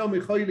חולי זה או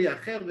מחולי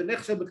אחר,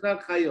 ונחשב בכלל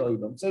חיי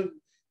עולם.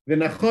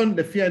 ונכון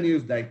לפי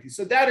הניוז דייטי.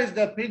 So that is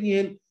the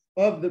opinion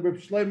of the Rav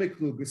Shlomo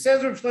Kluger. It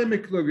says Rav Shlomo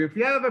Kluger, if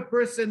you have a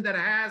person that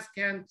has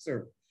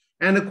cancer,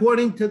 and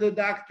according to the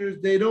doctors,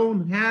 they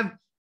don't have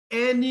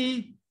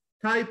any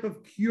type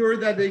of cure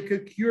that they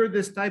could cure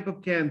this type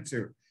of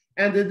cancer,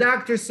 and the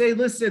doctors say,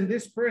 listen,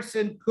 this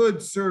person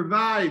could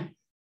survive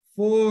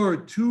for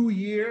 2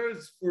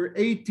 years, for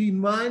 18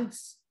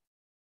 months,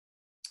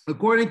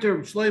 according to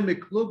Rav Shlomo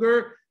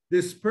Kluger,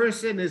 this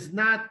person is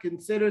not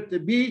considered to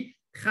be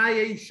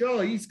Chaye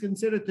Isha, he's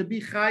considered to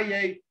be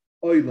Chaye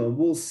Olam.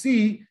 We'll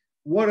see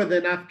what are the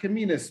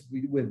nafkaminas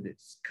with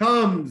this.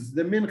 Comes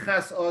the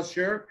Minchas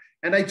Asher,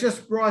 and I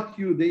just brought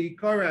you the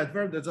Ikar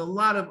Adverb. There's a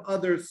lot of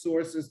other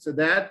sources to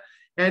that,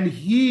 and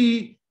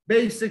he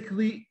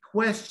basically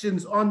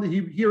questions on the,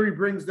 here he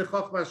brings the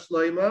Chochmah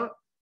Shleima,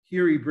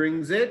 here he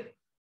brings it,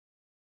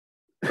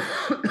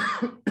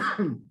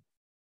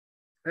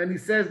 and he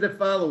says the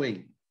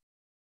following.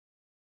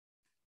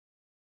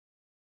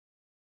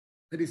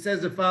 And he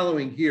says the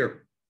following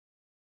here.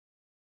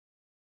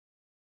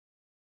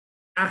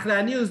 He's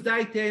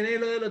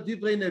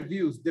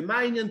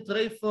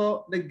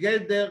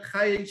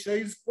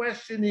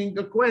questioning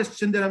a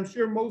question that I'm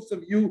sure most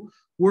of you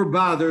were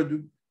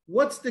bothered.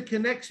 What's the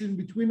connection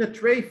between a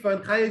treifa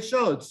and Chayei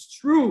Isha? It's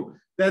true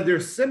that they're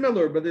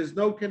similar, but there's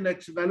no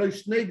connection.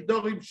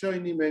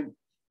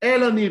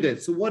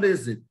 So what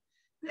is it?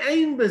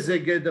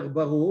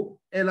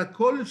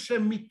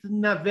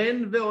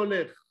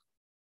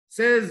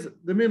 Says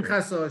the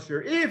Minchas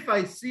Asher, if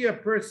I see a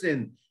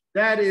person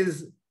that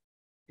is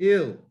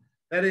ill,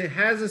 that it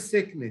has a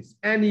sickness,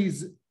 and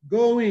he's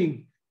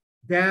going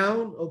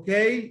down,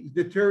 okay, he's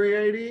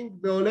deteriorating,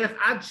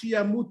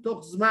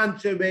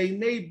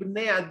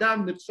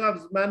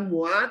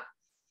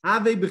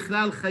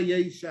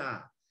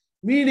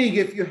 meaning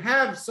if you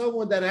have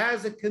someone that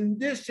has a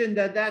condition,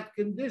 that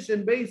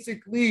condition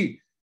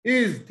basically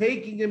is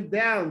taking him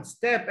down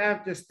step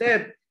after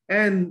step,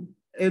 and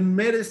in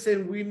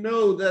medicine, we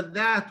know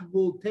that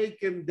will take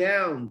him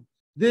down.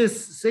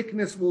 This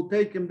sickness will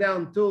take him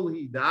down until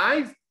he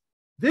dies.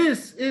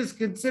 This is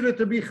considered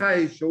to be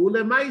Chayei Isha.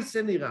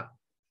 Ulemaise nira.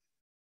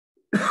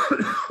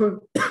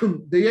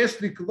 Deyesh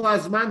likvua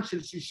zman shel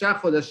 6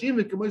 chodashim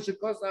v'kemo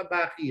shekosa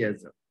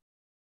b'Achiezer.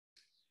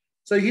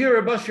 So here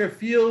Rav Asher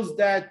feels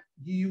that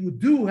you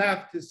do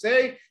have to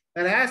say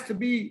that it has to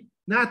be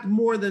not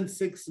more than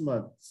 6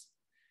 months.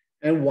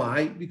 And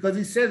why? Because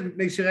he says,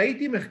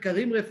 שראיתי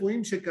מחקרים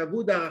רפואיים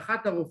שקבעו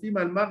הערכת הרופאים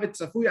על מוות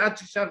צפוי עד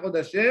 6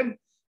 חודשים,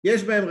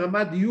 יש בהם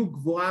רמת דיוק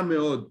גבוהה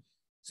מאוד.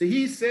 So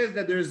he says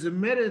that there's a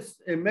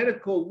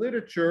medical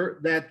literature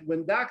that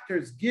when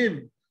doctors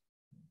give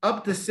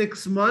up to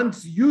 6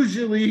 months,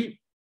 usually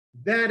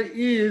that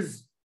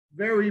is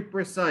very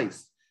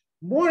precise.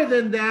 More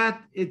than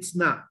that, it's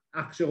not.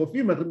 אך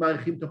כשרופאים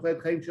מעריכים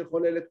תוחלת חיים של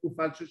חולה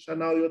לתקופה של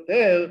שנה או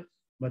יותר,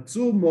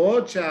 מצאו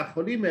מאוד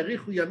שהחולים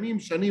האריכו ימים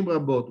שנים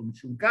רבות,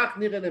 ומשום כך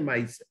נראה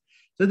למעשה.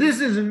 So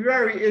this is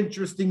very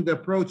interesting, the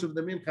approach of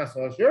the Minchas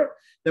Asher,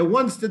 that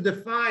wants to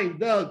define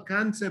the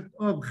concept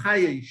of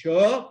Chayei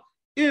Isha.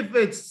 If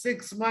it's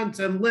 6 months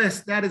and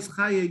less, that is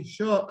Chayei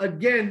Isha.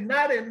 Again,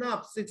 not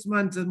enough 6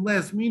 months and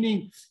less,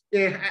 meaning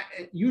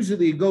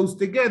usually it goes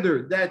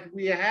together, that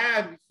we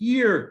have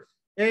here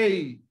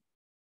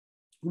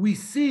we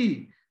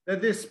see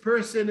that this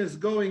person is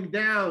going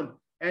down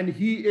and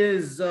he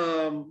is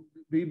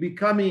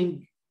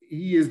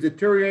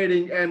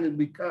deteriorating and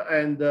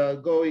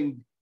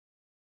becoming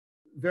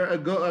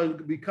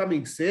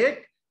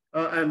sick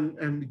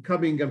and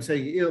becoming, I'm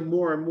saying, ill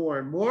more and more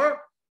and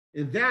more.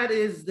 And that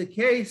is the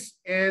case,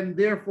 and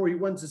therefore he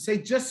wants to say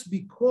just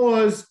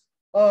because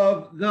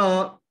of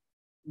the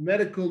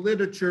medical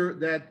literature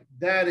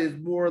that is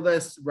more or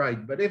less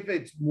right. But if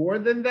it's more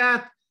than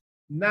that,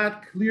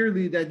 not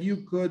clearly that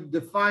you could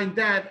define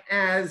that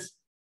as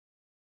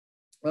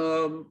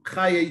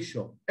Chayei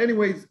Isha.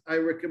 Anyways, I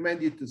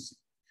recommend you to see.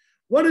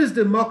 What is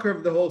the makar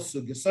of the whole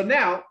sugya? So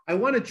now I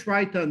want to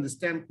try to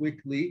understand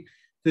quickly,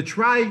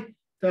 to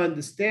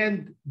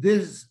understand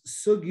this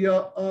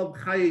sugya of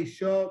Chayei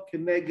Isha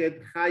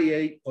keneged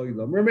Chayei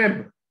Olam.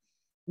 Remember,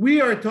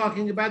 we are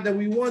talking about that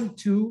we want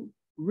to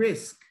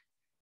risk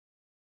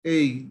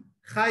a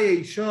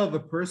chaye isha of a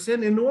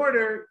person in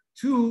order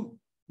to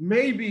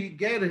maybe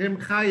get him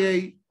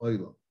chaye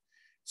oila.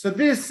 So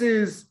this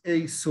is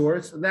a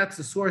source, and that's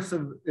the source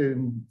of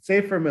in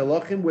Sefer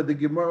Melachim where the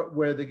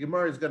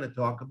Gemara is going to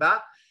talk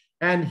about.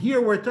 And here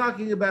we're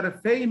talking about a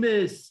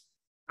famous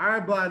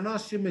Arba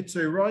Anoshim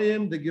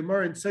Mitzrayim. The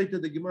Gemara in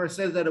Saita, the Gemara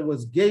says that it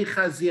was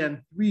Gehazi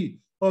and 3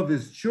 of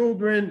his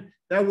children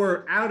that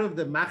were out of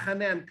the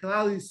Machane, and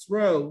Klal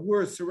Yisrael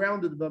were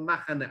surrounded by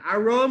Machane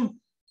Aram,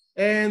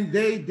 and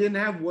they didn't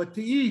have what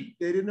to eat.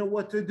 They didn't know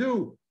what to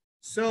do.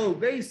 So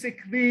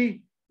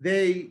basically,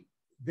 they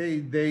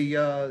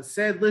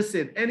said,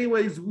 listen,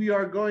 anyways, we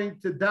are going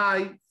to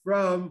die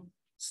from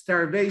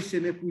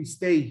starvation if we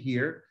stay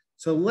here.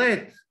 So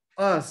let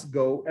us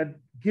go and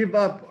give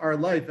up our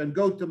life and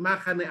go to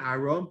Machane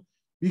Aram,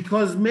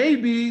 because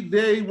maybe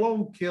they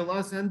won't kill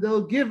us and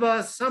they'll give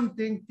us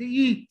something to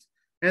eat,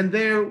 and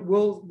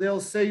they'll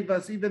save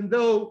us even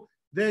though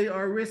they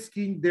are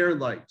risking their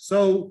life.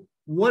 So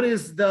what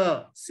is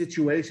the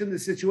situation? The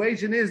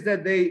situation is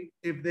that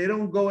if they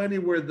don't go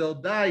anywhere, they'll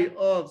die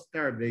of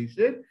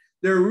starvation.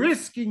 They're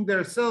risking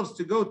themselves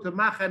to go to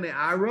Machane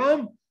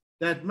Aram.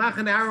 That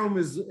Machane Aram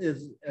is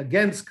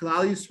against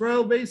Klal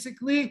Yisrael,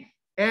 basically,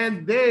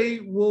 and they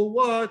will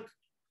what?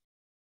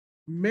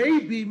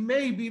 Maybe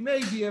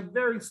a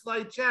very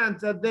slight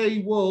chance that they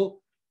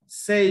will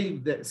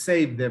save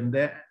them.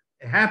 That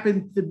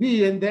happened to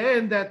be in the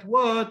end that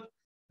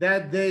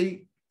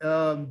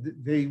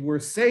they were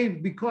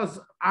saved because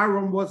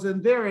Aram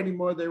wasn't there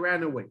anymore. They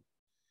ran away,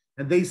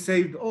 and they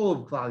saved all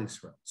of Klal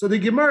Yisrael. So the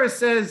Gemara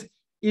says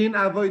in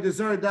Avodah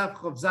Zarah Daf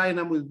Chav Zayin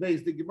Amud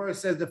Beis, the Gemara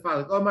says the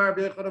following: Omar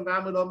Rabbi Yochanan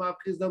v'Amud Omar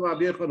Chizda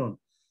Rabbi Yochanan,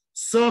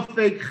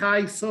 Sofek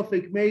Chai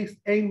Sofek Meis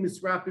Ein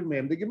Misrapim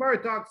Mem. The Gemara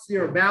talks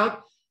here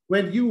about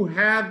when you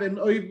have an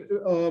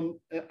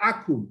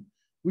akum.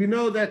 We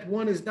know that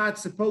one is not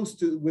supposed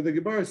to. Where the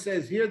Gemara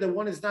says here that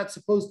one is not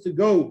supposed to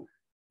go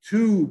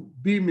to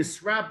be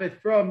misrapet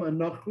from a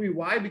nachri.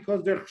 Why?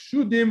 Because they're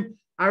chshudim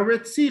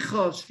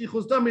aretzicha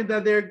shfichus damin,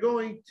 that they're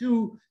going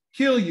to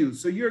kill you.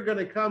 So you're going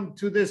to come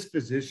to this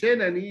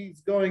physician and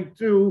he's going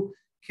to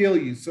kill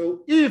you.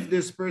 So if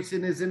this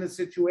person is in a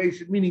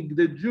situation, meaning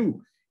the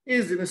Jew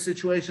is in a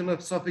situation of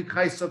Sofik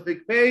Chai,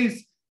 Sofik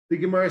Beis, the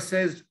Gemara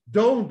says,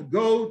 don't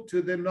go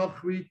to the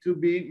Nochri to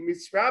be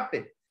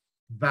misrapet.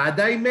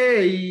 Vaday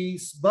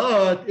meis,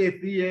 but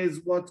if he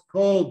is what's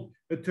called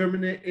a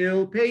terminal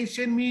ill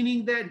patient,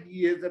 meaning that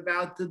he is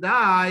about to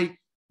die,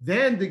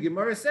 then the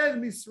Gemara says,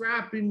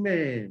 misrapin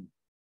man.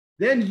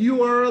 Then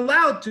you are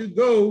allowed to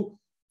go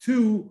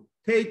to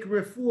take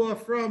refuah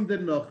from the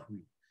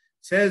Nochri.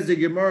 Says the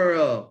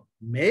Gemara,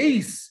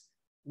 mace,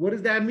 what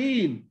does that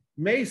mean?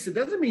 Mace, it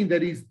doesn't mean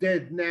that he's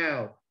dead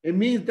now. It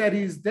means that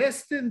he's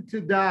destined to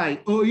die.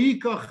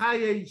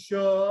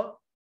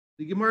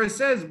 The Gemara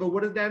says, but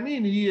what does that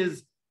mean? He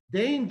is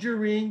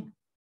endangering,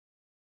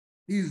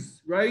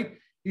 endangering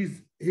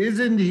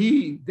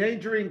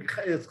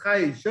his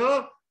Chaye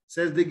Shah.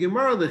 Says the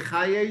Gemara, the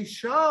Chaye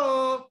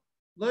Shah,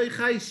 Lo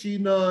Chaye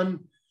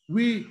Shinon.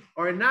 We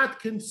are not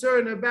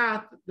concerned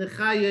about the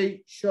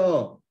Chaye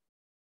Shah.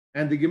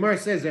 And the Gemara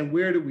says, and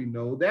where do we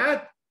know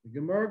that? The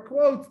Gemara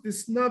quotes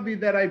this Navi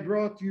that I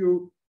brought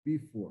you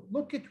before.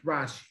 Look at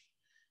Rashi.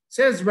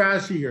 Says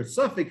Rashi here,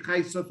 Sofik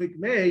Chai Sofik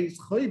Meis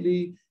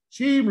Choyli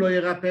Shim Lo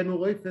Yerapenu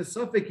Roife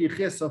Sofik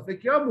Yichye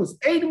Sofik Yomus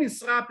Ein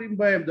Misrapim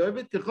Baem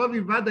Dovet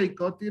Kechovi Vadai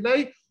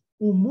Kotilei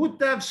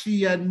Umutav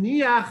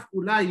Shiyaniach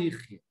Ulai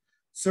Yichye.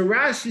 So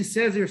Rashi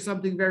says here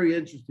something very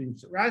interesting.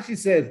 So Rashi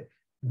says,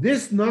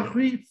 this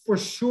Nachri for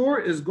sure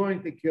is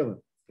going to kill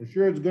him. For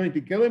sure it's going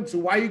to kill him. So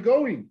why are you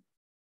going?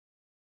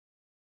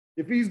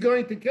 If he's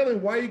going to kill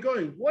him, why are you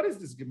going? What is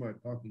this Gemara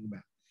talking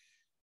about?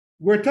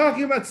 We're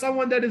talking about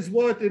someone that is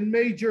what? In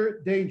major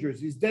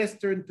dangers. He's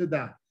destined to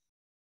die.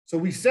 So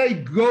we say,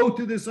 go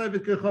to this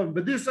Oived Kechovim.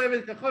 But this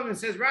Oived Kechovim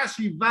says,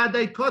 Rashi,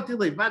 Vadai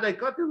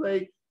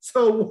Kotile.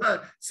 So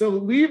what? So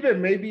leave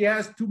him. Maybe he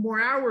has 2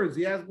 more hours.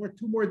 He has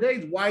 2 more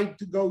days. Why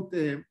to go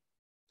to him?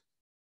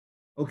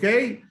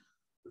 Okay?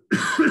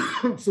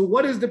 So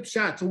what is the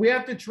pshat? So we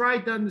have to try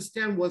to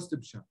understand what's the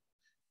pshat.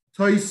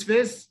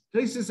 Tosfos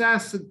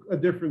asks a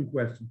different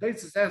question.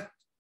 Tosfos asks,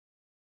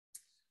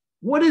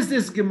 what is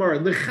this Gemara?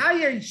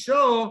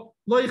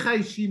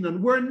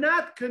 We're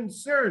not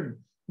concerned.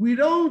 We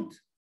don't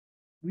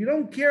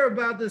care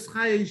about this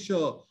Chaye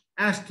Shah.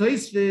 As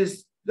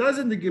Tosfos,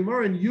 doesn't the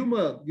Gemara in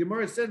Yuma,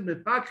 Gemara says,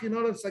 Mefakhin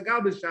olav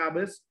sagal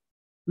b'Shabbos,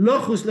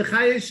 lochus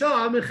lechaye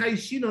Shah, mechaye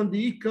shinon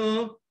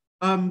diika.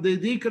 One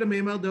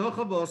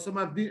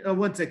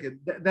second.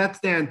 That's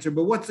the answer.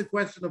 But what's the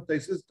question of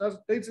Tosfos?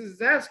 Tosfos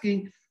is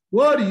asking,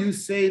 what do you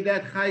say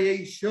that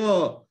Chaye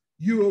Shah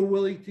you are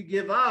willing to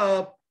give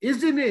up?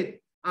 Isn't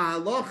it a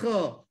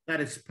halacha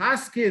that is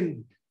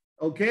poskim?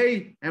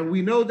 Okay, and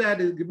we know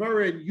that in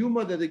Gemara and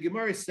Yuma that the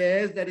Gemara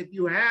says that if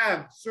you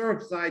have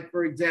Surfside,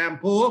 for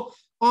example,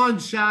 on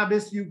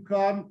Shabbos you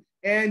come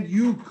and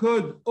you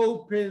could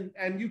open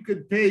and you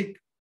could take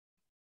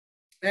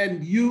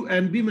and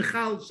be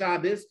Michal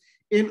Shabbos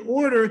in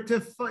order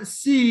to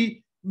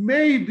see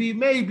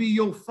maybe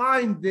you'll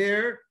find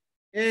there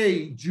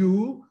a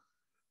Jew,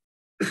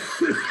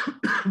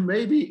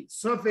 maybe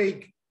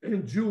Suffolk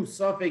Jew,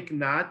 Suffolk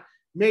not,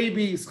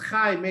 maybe he's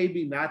Chai,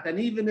 maybe not, and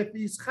even if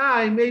he's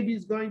Chai, maybe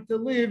he's going to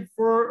live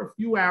for a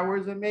few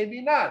hours and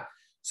maybe not.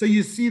 So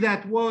you see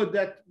that word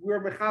that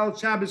we're Mechal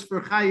Shabbos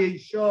for Chai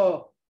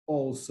Shah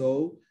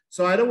also.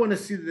 So I don't want to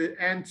see the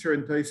answer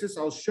in Tosis.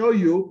 I'll show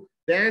you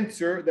the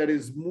answer that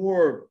is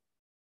more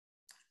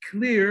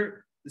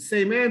clear, the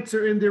same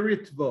answer in the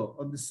Ritva,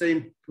 on the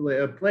same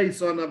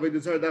place on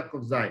Avodah Zarah Daf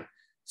Kov Zayin.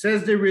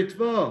 Says the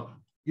Ritva,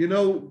 you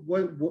know,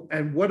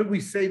 what do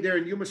we say there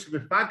in Yom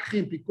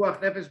HaShavefakchim,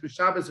 Pikuach Nefesh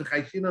B'Shabbos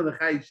V'Chayshina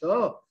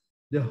V'Chayisha?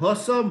 The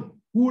Hosam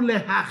Hu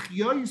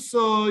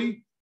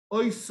Lehachyoisoi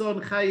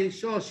Oison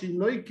Chayisha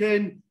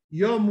Shinoiken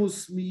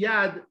Yomus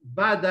Miyad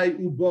Badai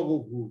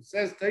Uboruhu.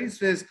 Says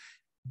Taisves,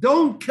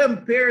 don't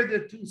compare the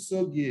two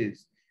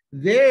sugyas.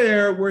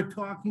 There we're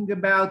talking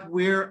about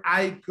where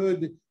I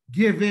could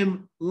give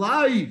him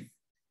life.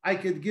 I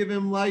could give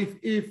him life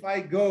if I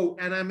go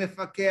and I'm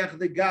mefakech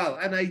the gal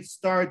and I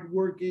start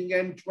working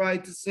and try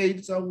to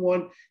save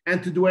someone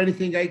and to do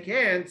anything I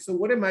can. So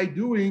what am I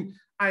doing?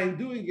 I'm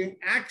doing an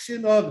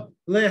action of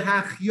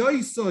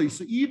lehachyoisoi.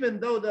 So even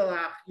though the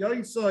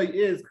lehachyoisoi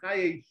is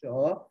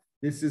chayesha,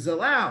 this is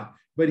allowed.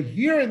 But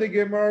here in the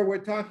Gemara, we're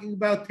talking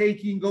about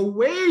taking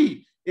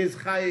away is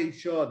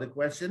chayesha. The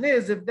question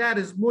is if that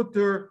is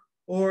mutter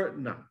or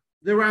not.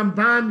 The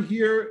Ramban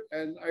here,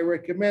 and I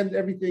recommend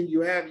everything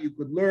you have, you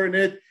could learn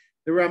it.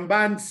 The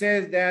Ramban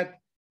says that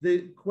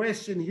the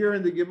question here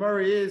in the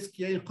Gemara is,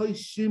 he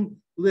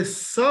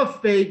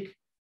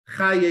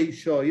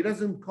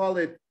doesn't call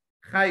it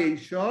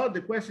chayesha.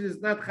 The question is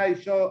not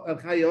chayesha and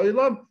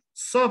chayolam,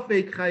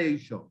 sofek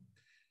chayesha.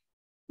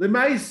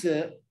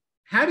 Lemaise,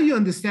 how do you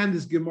understand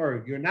this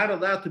Gemara? You're not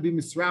allowed to be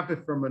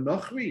misrapid from a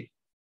nochri.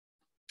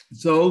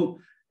 So,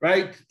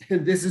 right,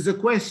 and this is a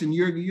question.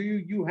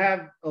 You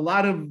have a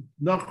lot of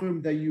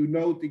nachrim that you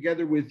know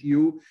together with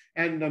you,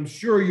 and I'm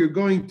sure you're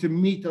going to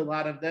meet a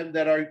lot of them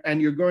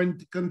and you're going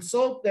to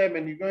consult them,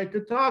 and you're going to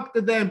talk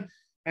to them.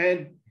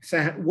 And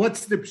so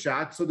what's the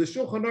pshat? So the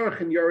Shulchan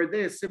Aruch in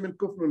Yoredei Siman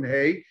Kuf Nun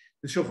Hey,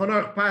 the Shulchan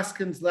Aruch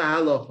paskins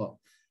lahalacha.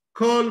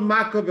 Kol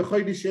mako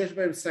v'chodesh yesh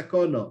b'hem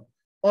sakona.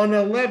 On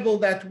a level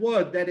that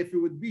if it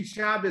would be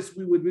Shabbos,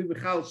 we would be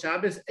Michal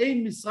Shabbos.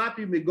 Ein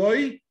misrapi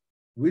megoi,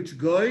 which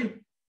goy?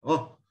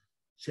 Oh.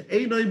 If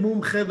the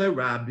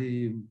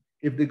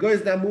guy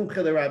is not mumche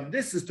l'rabim,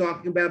 this is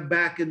talking about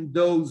back in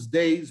those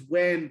days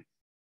when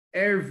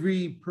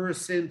every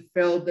person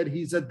felt that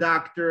he's a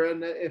doctor,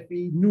 and if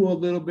he knew a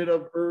little bit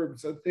of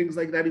herbs and things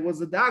like that, he was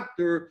a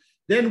doctor.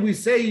 Then we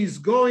say he's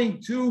going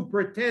to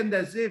pretend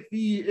as if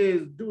he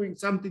is doing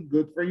something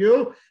good for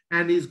you,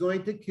 and he's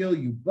going to kill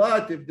you.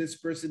 But if this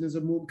person is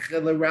a mumche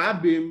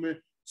l'rabim,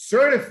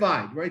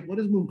 certified, right? What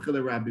does mumche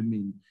l'rabim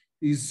mean?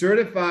 He's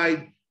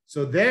certified.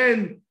 So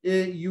then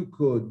you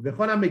could.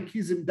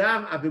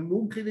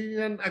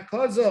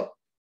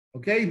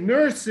 Okay,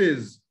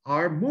 nurses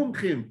are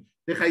mumchim.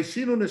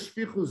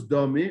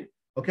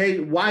 Okay,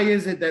 why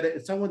is it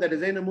that someone that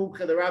is in a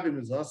mumche the rabbim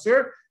is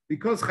aser?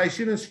 Because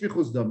chayshin and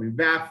shfichus damim.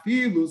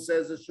 Ve'afilu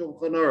says the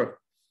Shulchan Aruch.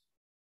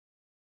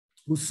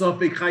 Who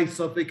sofik chay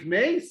sofik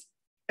meis?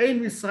 Ein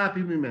misrapi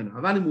mimenu.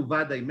 Avani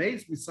muvadai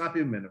meis misrapi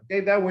mimenu.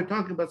 Okay, that we're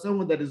talking about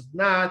someone that is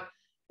not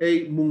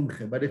a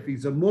mumche. But if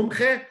he's a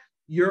mumche,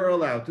 you're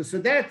allowed to. So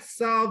that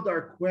solved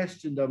our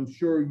question. I'm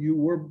sure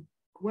you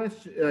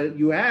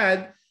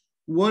had.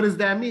 What does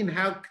that mean?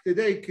 How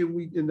today can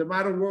we, in the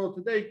modern world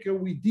today,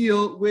 can we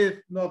deal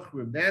with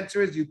nochrim? The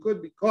answer is you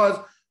could, because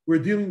we're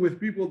dealing with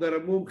people that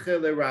are mumche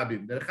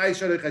lerabim.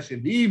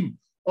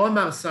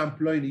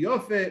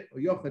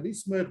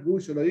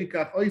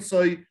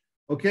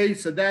 Okay,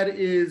 so that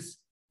is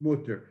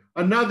mutter.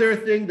 Another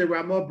thing the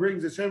Ramah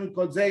brings, the Shem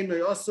called Zayin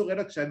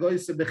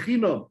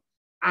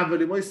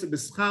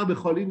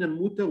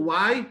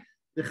why?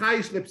 The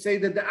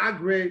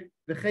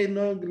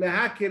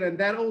and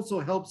that also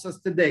helps us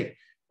today.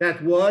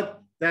 That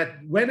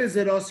when is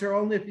it osir?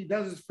 Only if he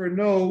does it for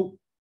no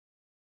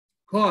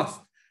cost.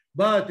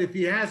 But if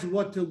he has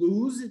what to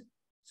lose,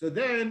 so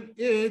then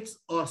it's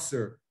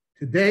osir.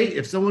 Today,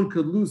 if someone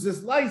could lose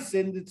his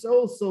license, it's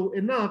also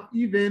enough,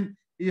 even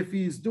if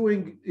he's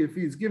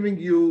giving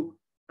you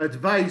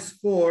advice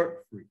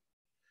for free.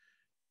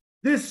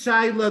 This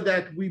shaila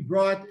that we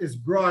brought is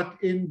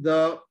brought in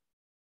the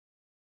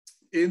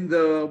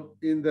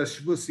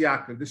Shvus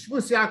Yaakov. The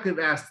Shvus Yaakov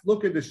asked,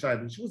 look at the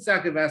shaila. The Shvus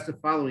Yaakov asked the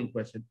following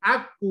question.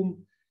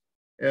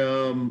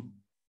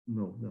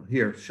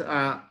 Here,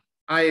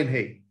 Ayin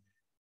Hey.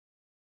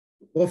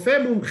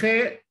 רופא מומחה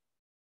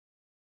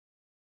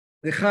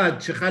אחד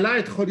שחלה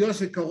את חוליו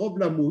שקרוב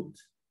למות,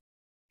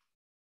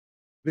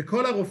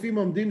 וכל הרופאים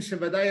עומדים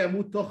שוודאי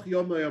ימות תוך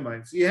יום או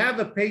יומיים. So you have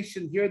a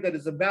patient here that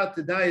is about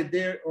to die a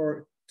day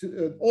or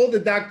two, all the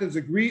doctors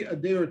agree a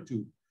day or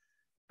two.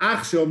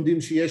 אך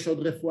שעומדים שיש עוד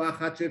רפואה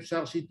אחת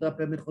שאפשר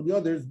שיתרפא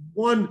מחוליו, there's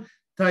one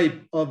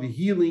type of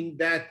healing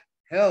that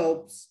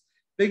helps,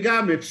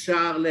 וגם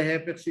אפשר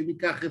להפך שאם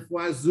ייקח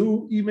רפואה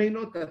זו, אם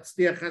אינו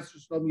תצליח חס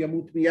ושלום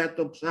ימות מיד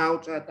תוך שעה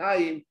או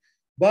שעתיים,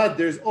 But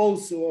there's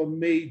also a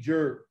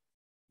major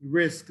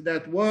risk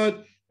that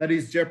what? That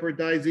he's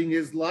jeopardizing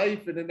his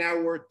life in an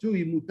hour or two.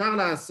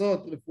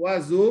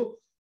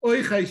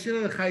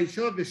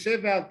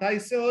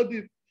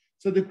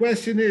 So the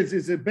question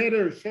is it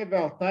better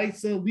Shevel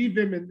Taisa, leave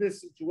him in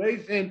this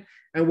situation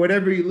and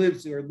whatever he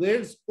lives here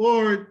lives,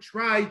 or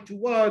try to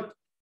what?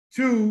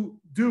 To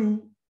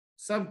do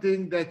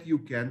something that you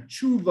can.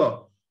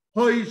 Tshuva.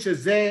 It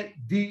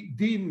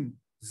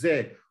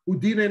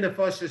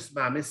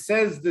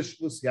says the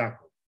Shvus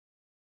Yaakov.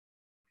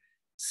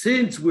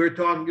 Since we're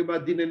talking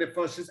about din and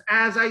nefashis,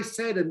 as I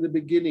said in the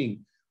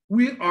beginning,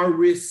 we are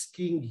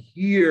risking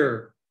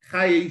here.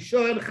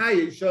 Chayesha, and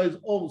Chayesha is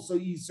also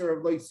Yisur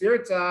of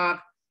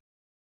Loisirtzach.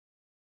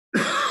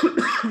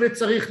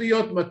 וצריך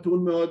להיות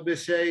מתון מאוד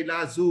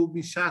בשאלה זו,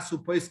 מש"ס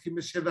ופוסקים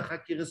בשבע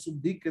חקירס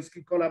ובדיקס,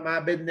 כי כל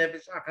המעבד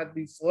נפש אחת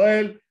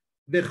בישראל,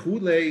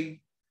 וכולי.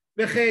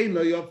 וכן לא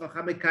יופך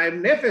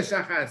המקיים נפש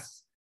אחס.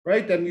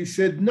 Right? And you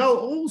should know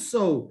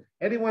also,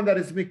 anyone that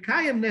is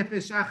Mikayim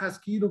Nefesh Achas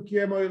Kilu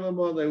Kiyem Oilam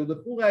Oleh. The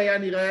Chura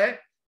Yanireh,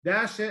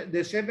 the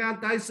Sheva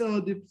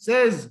Taisa, it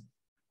says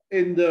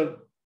in the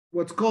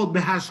what's called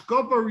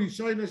Behashkova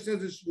Rishona,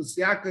 says it was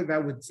Yaakov, I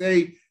would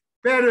say,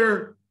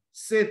 better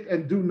sit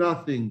and do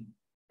nothing,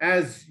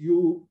 as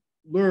you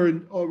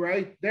learned, all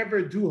right?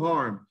 Never do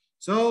harm.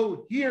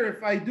 So here,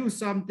 if I do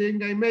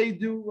something, I may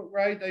do,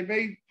 right? I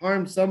may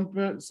harm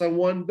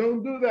someone.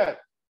 Don't do that.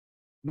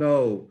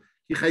 No.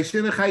 She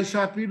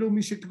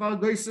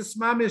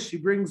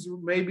brings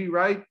maybe,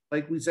 right,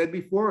 like we said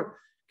before,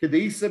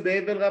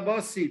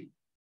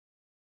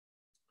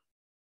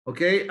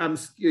 okay,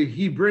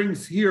 he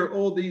brings here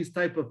all these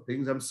type of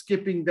things. I'm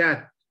skipping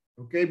that,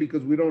 okay,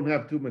 because we don't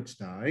have too much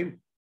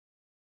time.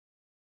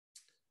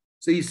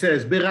 So he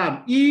says,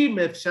 Biram,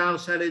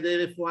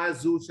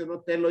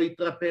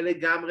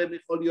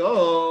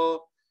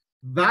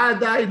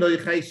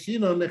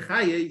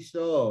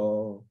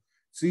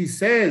 so he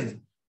says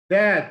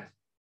that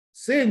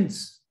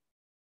since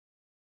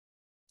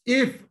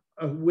if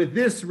with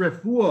this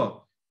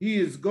refuah he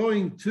is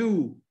going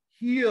to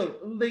heal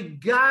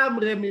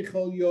legamre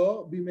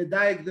micholyo,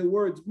 b'medayek the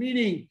words,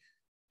 meaning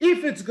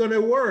if it's going to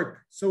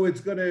work, so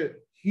it's going to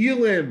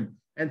heal him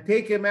and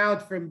take him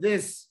out from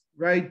this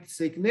right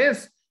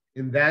sickness.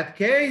 In that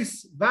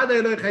case,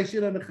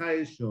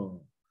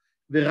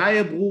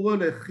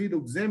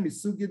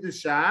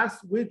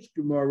 which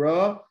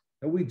Gemara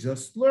that we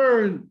just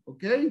learned.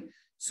 Okay,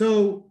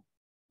 so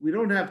we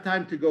don't have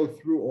time to go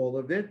through all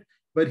of it,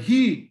 but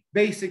he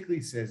basically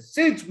says,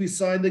 since we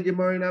saw in the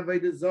Gemara in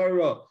Avodah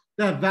Zarah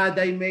that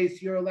Vadai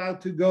Meis, you're allowed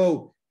to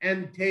go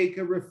and take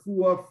a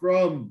refuah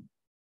from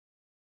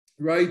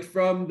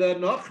the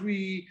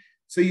Nochri,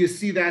 so you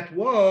see that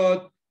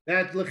what?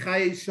 That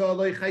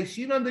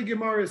L'chayishin the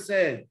Gemara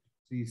said.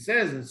 So he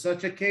says in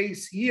such a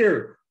case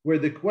here, where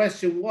the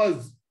question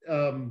was,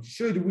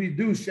 should we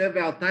do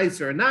Sheval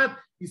Taisa or not?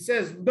 He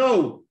says,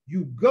 no,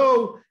 you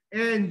go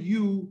and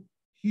you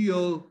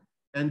heal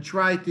and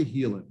try to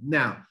heal him.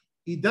 Now,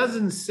 he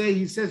doesn't say,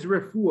 he says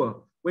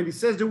refuah. When he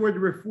says the word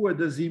refuah,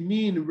 does he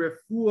mean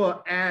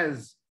refuah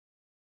as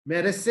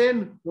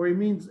medicine or he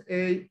means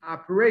a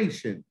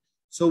operation?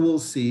 So we'll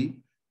see.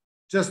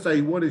 Just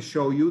I want to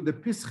show you the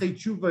Pischei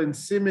Tshuva in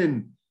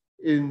Siman,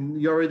 in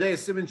Yoredei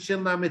Siman Shel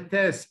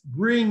Lametes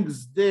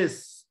brings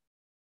this,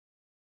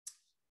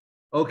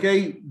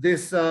 okay,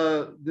 this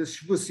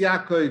Shvus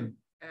Yaakov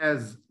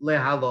as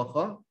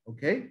lehalacha,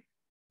 okay?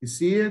 You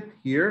see it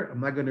here. I'm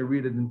not going to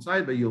read it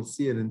inside, but you'll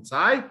see it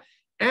inside.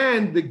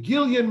 And the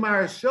Gilyon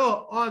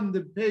Maharsha on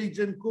the page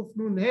in Kuf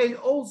Nun Hey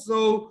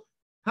also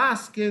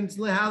paskins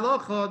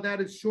lehalacha.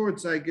 That is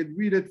short, so I could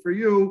read it for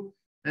you.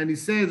 And he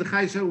says,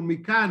 Chaysha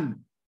umikan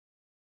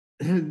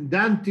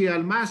danti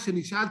al ma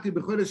shenish'alti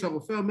b'chodesh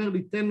harofeh omer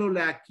li ten lo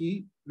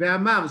le'aki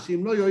ve'amar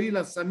she'im lo yo'il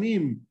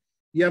hasamim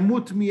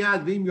yamut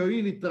miyad ve'im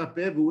yo'il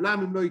yitrapeh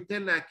ve'ulam im lo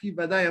yiten le'aki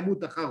v'adai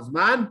yamut achar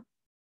zman.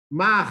 So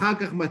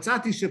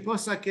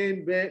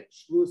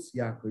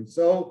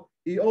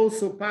he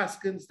also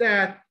paskins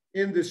that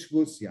in the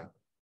Shvus Yaakov.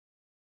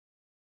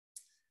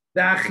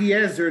 The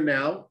Achiezer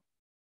now,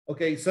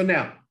 okay, so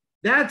now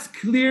that's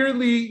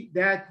clearly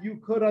that you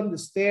could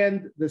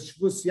understand the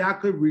Shvus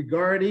Yaakov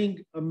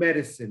regarding a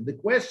medicine. The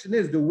question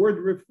is, the word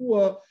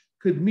refuah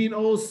could mean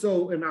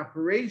also an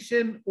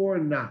operation or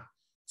not.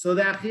 So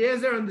the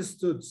Achiezer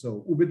understood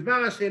so.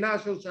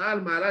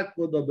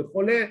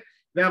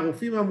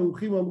 והרופאים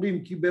המומחים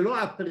אומרים, כי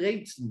בלא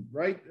operation,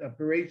 right?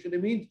 Operation,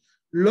 it means,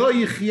 לא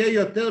יחיה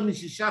יותר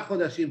מ6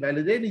 חודשים, ועל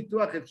ידי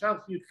ניתוח אפשר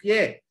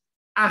שיחיה,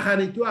 אך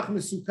הניתוח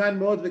מסוכן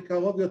מאוד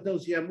וקרוב יותר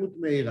שימות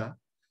מהירה.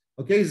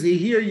 Okay, so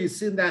here you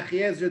see in the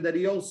Achiezer that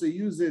he also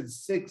uses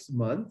 6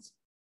 months.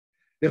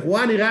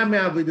 לכאורה נראה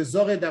מעבודה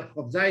זורת דף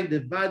חובזיים,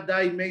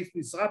 דוודאי מייס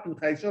משרף,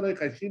 וחיישון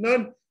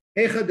וחיישינון,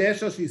 איך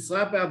דאשר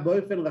שישרף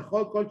באופן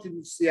רחוק כל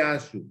שנסיעה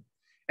שוב.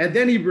 And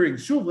then he brings,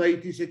 שוב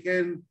ראיתי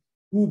שכן,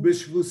 הוא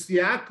בשבוס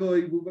יעקב,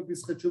 הוא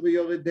בפסחת תשובה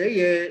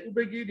יורדיה, הוא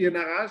בגיליון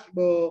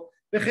הרשב"א,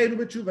 וכן הוא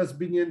בתשובס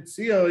בניין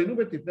ציון, הוא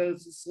בתפארת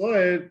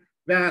ישראל,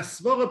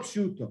 והסבור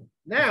הפשוטו.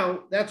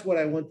 Now, that's what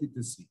I wanted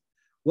to see.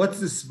 What's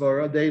the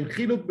svara? The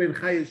chiluk ben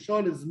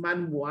chayeshol is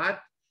man muat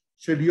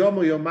shel yom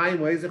o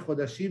yomayim o eze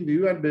chodashim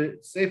v'yuan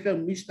besefer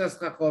mishnas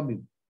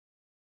chachomim.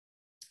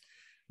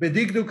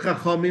 Bedikduk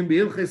chachomim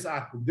b'ilches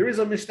akum. There is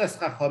a mishnas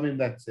chachomim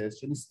that says,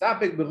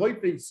 "Shenistapek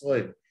b'roife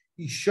Yisrael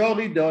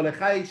ishori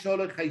de'olecha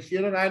ishor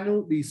chayshir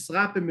anu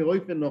b'yisrap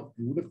b'roife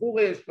nochti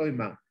u'lechure yesh lo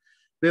imar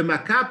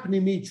במכה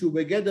פנימית שהוא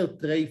בגדר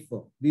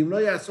טרייפו, ואם לא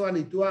יעשו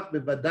הניתוח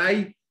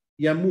בוודאי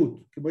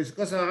ימות, כמו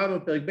שכוס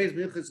הרב בפרק בייס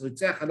מלכס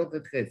ריצח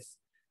הלוכת חס.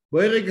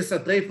 בואי רגס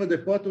הטרייפו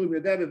דפוטו, אם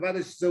יודע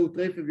בוודאי שזהו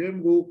טרייפו,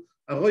 ואמרו,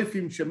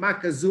 הרויפים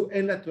שמה כזו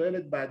אין לה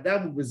תועלת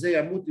באדם, ובזה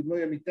ימות אם לא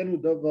ימיתנו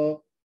דבר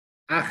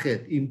אחר.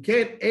 אם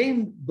כן,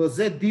 אין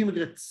בזה דין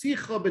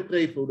רציחו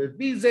בטרייפו,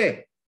 לפי זה,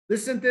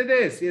 listen to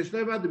this, יש לא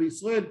הבא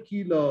בישראל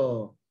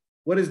כאילו,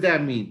 what does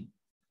that mean?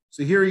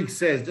 So here he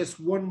says, just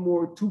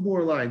two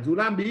more lines.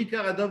 אולם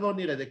בעיקר הדבר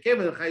נראה,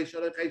 דקבל חי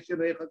שולח חי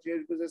שלא יכול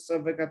שיש בזה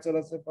סופק הצל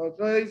הספר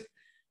שויס,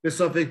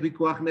 וסופק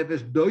פיקוח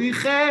נפש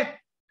דויכה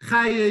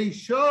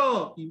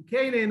חיישו, אם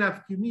כן אין אף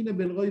כמינה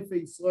בין רויפי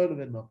ישראל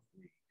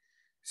ונוכרי.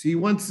 So he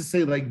wants to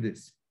say like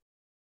this.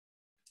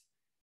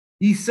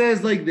 He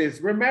says like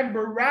this.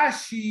 Remember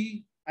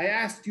Rashi, I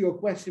asked you a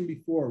question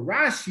before.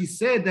 Rashi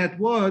said that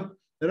what?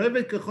 That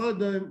Ovid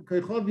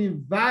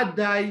Kechovim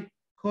Vadai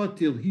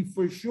Kotil, he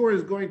for sure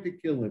is going to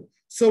kill him.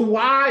 So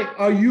why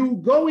are you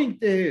going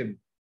to him?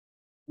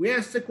 We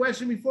asked the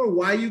question before,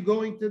 why are you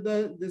going to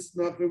this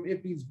Nachum?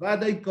 If he's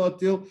Vadai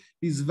Kotil,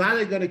 he's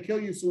Vadai going to kill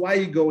you, so why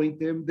are you going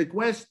to him? The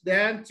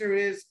answer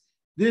is,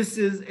 this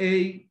is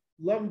a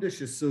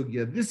Lamdish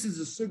sugya. This is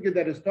a sugya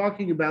that is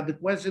talking about, the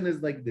question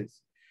is like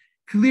this.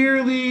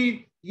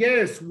 Clearly,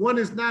 yes, one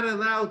is not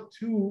allowed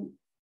to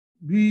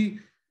be,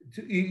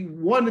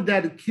 one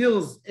that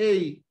kills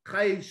a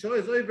Chayesho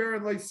is over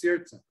and like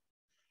Sirtza.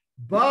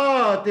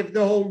 But if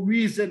the whole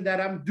reason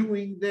that I'm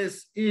doing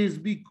this is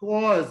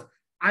because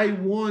I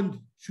want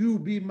to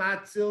be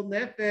matzil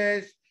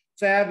nefesh,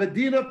 so I have a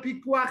din of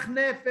pikuach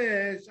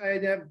nefesh, I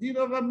have din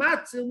of a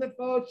matzil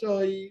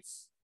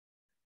nefesh.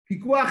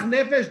 Pikuach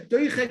nefesh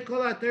doiche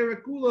kol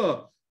atera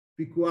kula.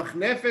 Pikuach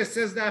nefesh,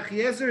 says the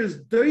Achiezer, is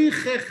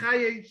doiche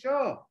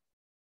chayesha.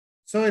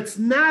 So it's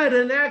not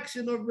an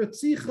action of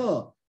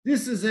retzicha.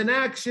 This is an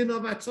action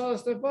of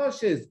atzalas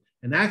nefoshes.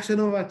 An action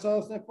of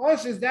atzalas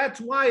nefoshes,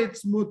 that's why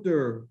it's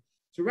mutter.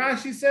 So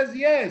Rashi says,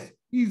 yes,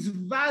 he's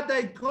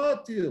vadai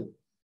kotil.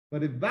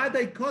 But if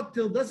vadai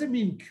kotil doesn't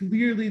mean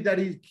clearly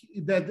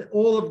that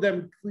all of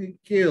them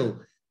kill.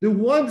 The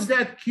ones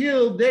that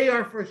kill, they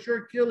are for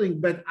sure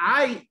killing. But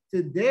I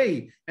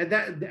today,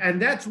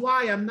 and that's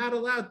why I'm not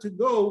allowed to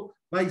go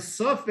by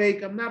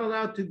Suffolk. I'm not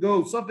allowed to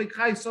go Suffolk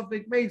Chai,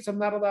 Suffolk Mace. I'm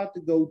not allowed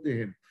to go to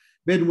him.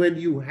 But when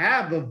you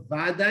have a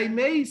vadai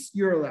mace,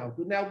 you're allowed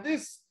to. Now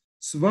this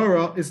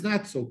svara is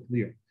not so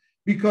clear,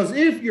 because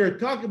if you're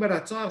talking about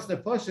atzalas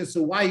nefashos,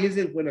 so why is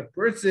it when a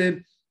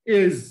person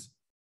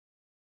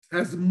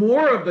has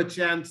more of a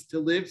chance to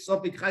live,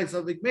 Suffolk Chai,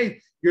 Suffolk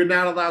Mace, you're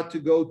not allowed to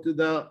go to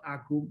the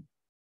akum,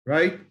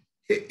 right?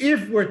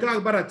 If we're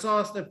talking about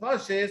atzalas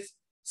nefashos,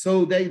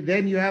 so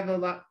then you have a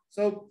lot.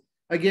 So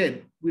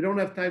again, we don't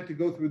have time to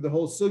go through the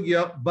whole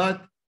sugya,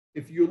 but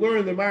if you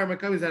learn the Mara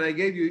Makamis that I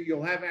gave you,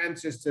 you'll have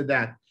answers to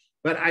that.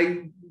 But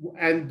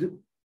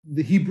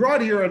he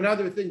brought here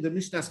another thing, the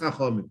Mishnas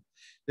Chachamim.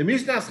 The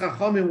Mishnas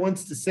Chachamim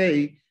wants to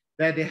say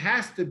that it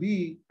has to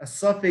be a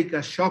Safek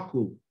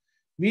Ashakul,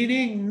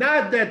 meaning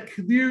not that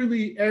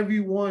clearly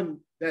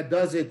everyone that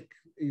does it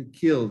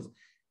kills.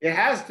 It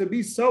has to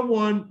be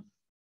someone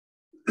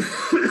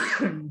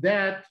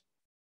that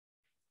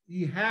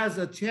he has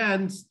a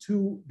chance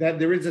that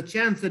there is a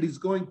chance that he's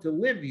going to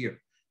live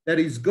here, that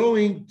he's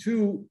going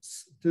to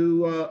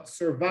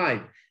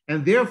survive.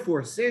 And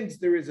therefore, since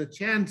there is a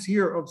chance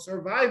here of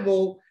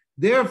survival,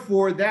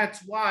 therefore,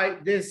 that's why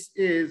this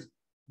is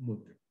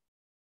mutter.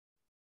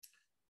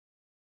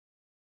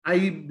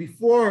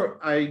 Before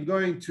I'm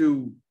going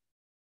to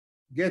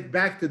get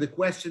back to the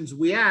questions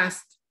we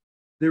asked,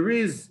 there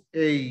is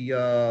a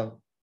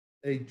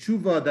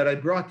tshuva that I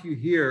brought you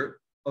here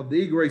of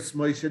the Igros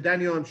Moshe.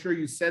 Daniel, I'm sure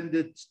you send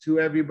it to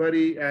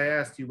everybody. I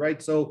asked you,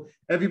 right? So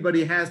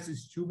everybody has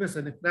this tshuvas,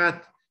 and if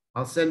not,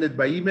 I'll send it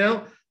by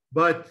email.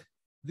 But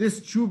this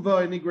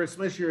tshuva in Igros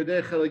Moshe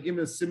Yerdei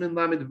Chelagim Simin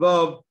Lamed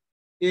Vav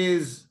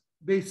is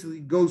basically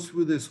goes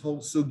through this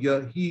whole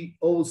sugya. He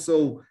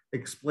also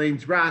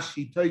explains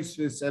Rashi,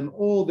 Tosfos, and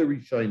all the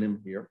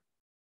Rishonim here.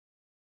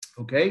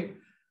 Okay,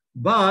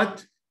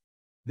 but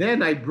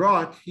then I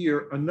brought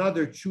here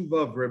another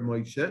tshuva of Reb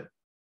Moshe,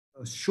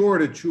 a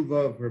shorter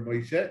tshuva of Reb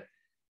Moshe,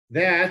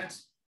 that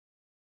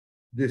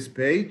this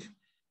page,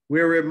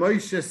 where Reb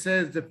Moshe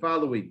says the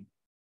following.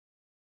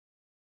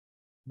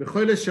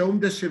 Okay,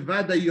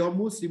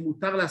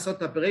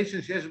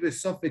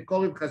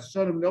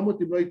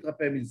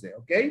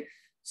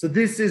 so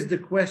this is the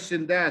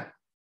question that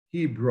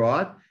he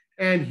brought,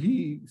 and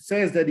he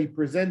says that he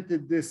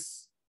presented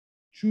this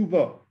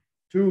tshuva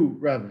to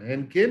Rav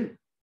Henkin,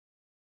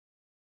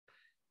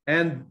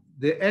 and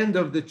the end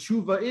of the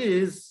tshuva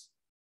is,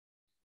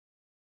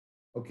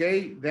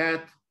 okay,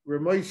 that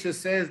Rav Moshe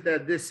says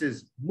that this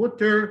is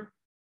mutter,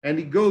 and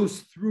he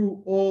goes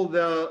through all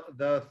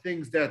the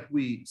things that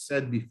we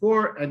said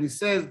before, and he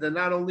says that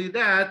not only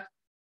that,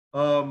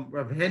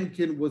 Rav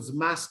Henkin was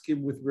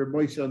maskim with Rav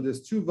Moshe on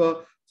this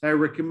tshuva, so I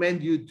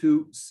recommend you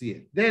to see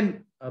it.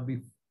 Then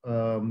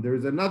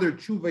there's another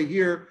tshuva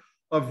here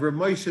of Rav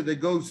Moshe that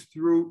goes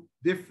through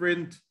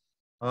different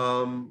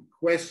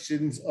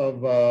questions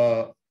of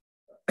on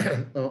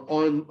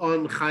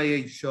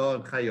Chayei Shah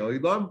and Chayei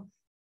Olam.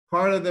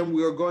 Part of them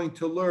we are going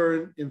to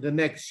learn in the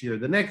next year.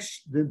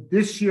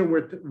 This year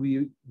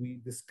we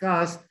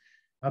discussed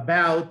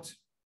about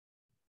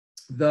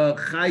the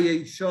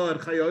Chayei Shah and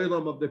Chayei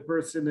Olam of the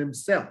person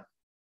himself.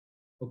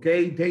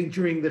 Okay,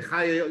 endangering the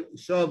Chayei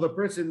Shah of a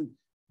person.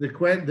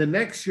 The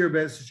next year,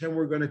 Beis Hashem,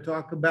 we're going to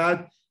talk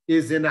about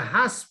is in a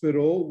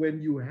hospital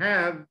when you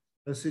have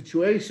a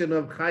situation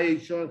of Chayei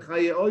Shah and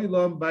Chayei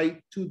Olam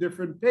by two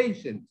different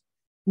patients.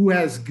 Who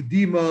has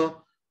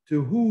Gdima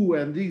to who,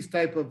 and these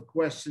type of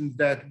questions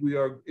that we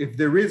are, if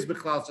there is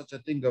B'chlal such a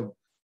thing of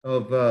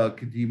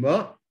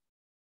Gdima.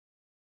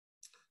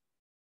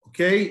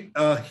 Okay,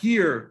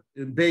 here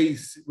in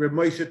Beis, Rav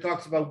Moshe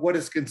talks about what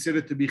is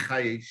considered to be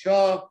Chayei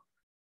Shah,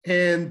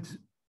 and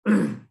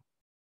in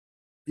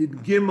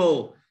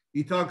Gimel,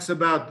 he talks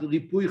about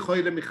Ripui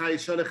Choyle Michayei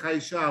Shah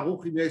leChayei Shah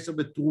Aruchim Yesel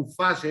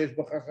Betrufa Sheyesh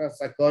B'chasha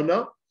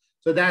Sakona.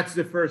 So that's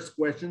the first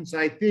question. So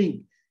I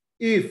think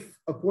if,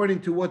 according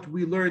to what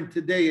we learned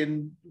today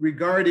and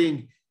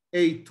regarding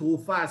a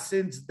trufa,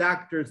 since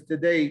doctors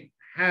today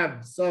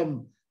have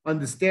some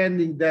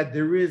understanding that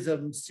there is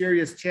a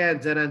serious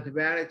chance that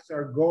antibiotics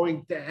are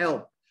going to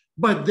help,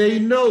 but they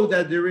know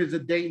that there is a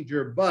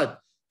danger, but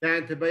the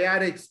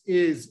antibiotics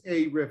is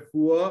a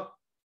refuah.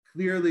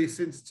 Clearly,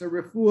 since it's a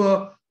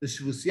refuah, the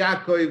Shvus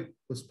Yaakov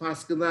was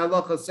poskim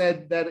halacha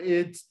said that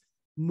it's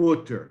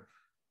mutter.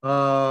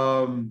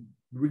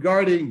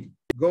 Regarding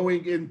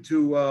going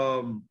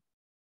into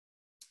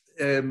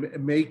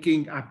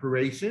making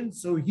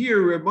operations. So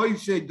here, Rav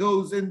Moshe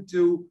goes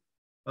into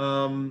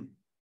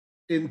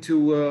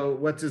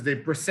what's his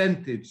name,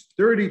 percentage,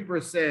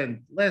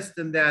 30%, less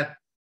than that,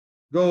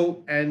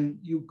 go, and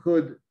you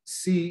could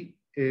see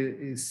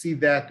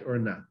that or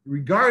not.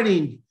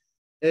 Regarding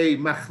a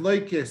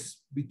machloikes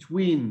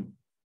between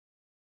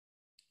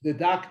the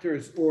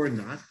doctors or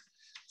not,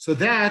 so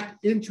that,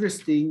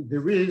 interesting,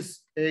 there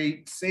is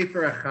a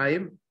Sefer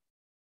HaChaim.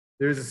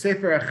 There's a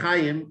Sefer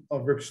HaChaim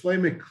of Reb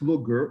Shlomo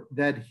Kluger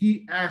that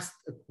he asked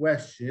a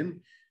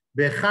question.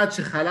 Reb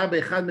Shlomo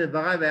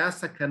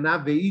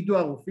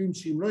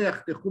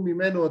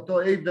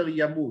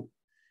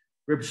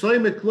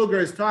Kluger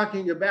is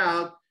talking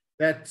about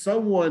that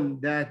someone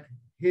that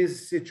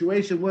his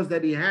situation was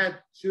that he had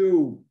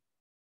to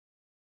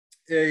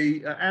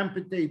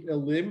amputate a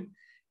limb,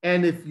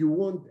 and if you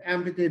won't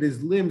amputate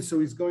his limb, so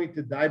he's going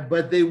to die,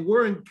 but they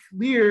weren't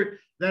clear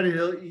that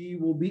he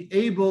will be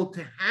able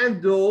to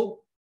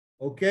handle,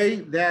 okay,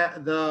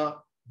 the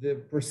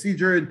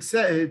procedure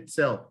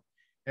itself.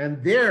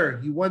 And there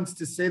he wants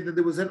to say that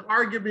there was an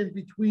argument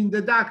between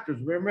the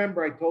doctors.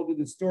 Remember, I told you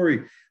the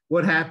story,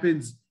 what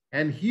happens.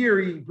 And here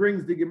he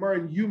brings the Gemara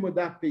in Yuma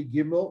Daf Pei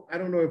Gimel. I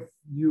don't know if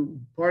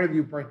part of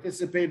you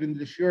participated in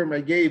the shiurim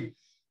I gave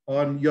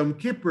on Yom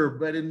Kippur,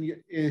 but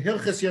in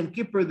Hilchas Yom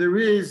Kippur, there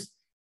is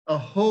a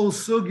whole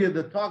sugya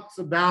that talks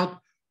about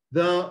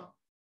the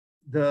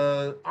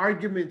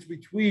arguments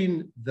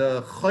between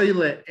the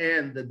choyle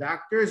and the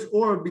doctors,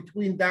 or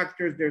between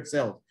doctors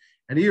themselves.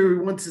 And here he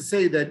wants to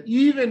say that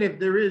even if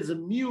there is a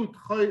mute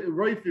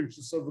roifim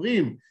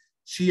shesovrim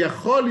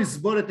sheyachol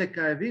lisbor et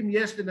hakaavim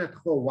yesh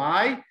lenatcho.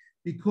 Why?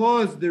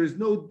 Because there is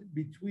no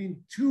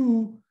between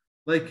two,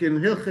 like in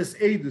Hilchas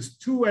Eidus,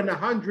 2 and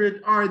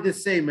 100 are the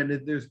same. And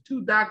if there's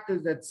two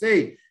doctors that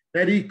say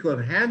that he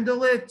could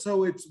handle it,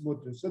 so it's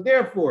mutter. So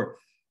therefore,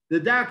 the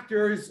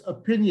doctor's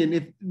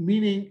opinion,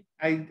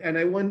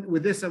 I want,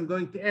 with this I'm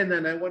going to end,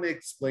 and I want to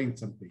explain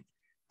something.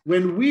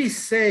 When we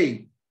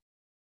say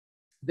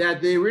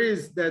that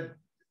that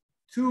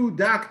two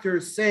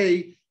doctors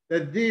say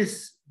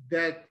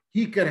that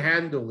he can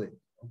handle it,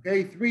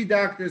 okay? 3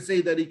 doctors say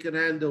that he can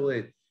handle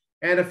it,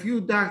 and a few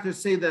doctors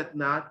say that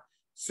not.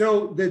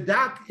 So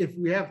if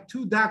we have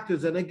 2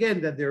 doctors, and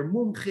again, that they're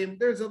mumchim,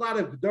 there's a lot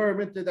of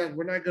gedarim into that.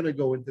 We're not going to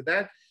go into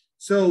that.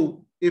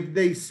 So if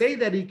they say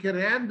that he can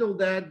handle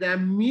that, that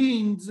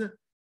means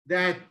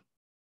that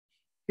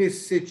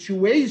his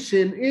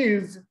situation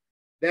is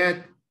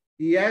that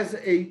he has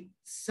a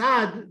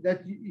sad,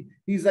 that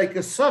he's like a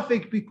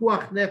safek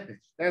pikuach nefesh.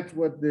 That's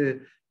what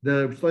the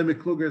Shlomo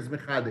Kluger is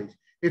mechadesh.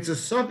 It's a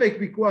safek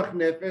pikuach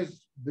nefesh,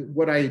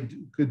 what I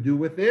could do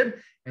with him.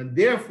 And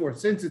therefore,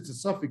 since it's a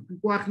safek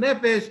pikuach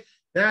nefesh,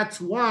 that's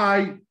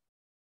why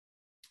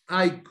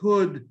I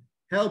could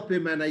help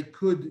him and I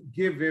could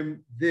give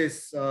him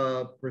this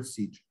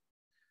procedure.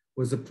 It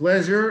was a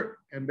pleasure,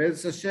 and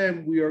Be'ez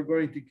Hashem, we are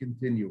going to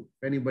continue.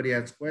 If anybody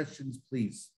has questions, please.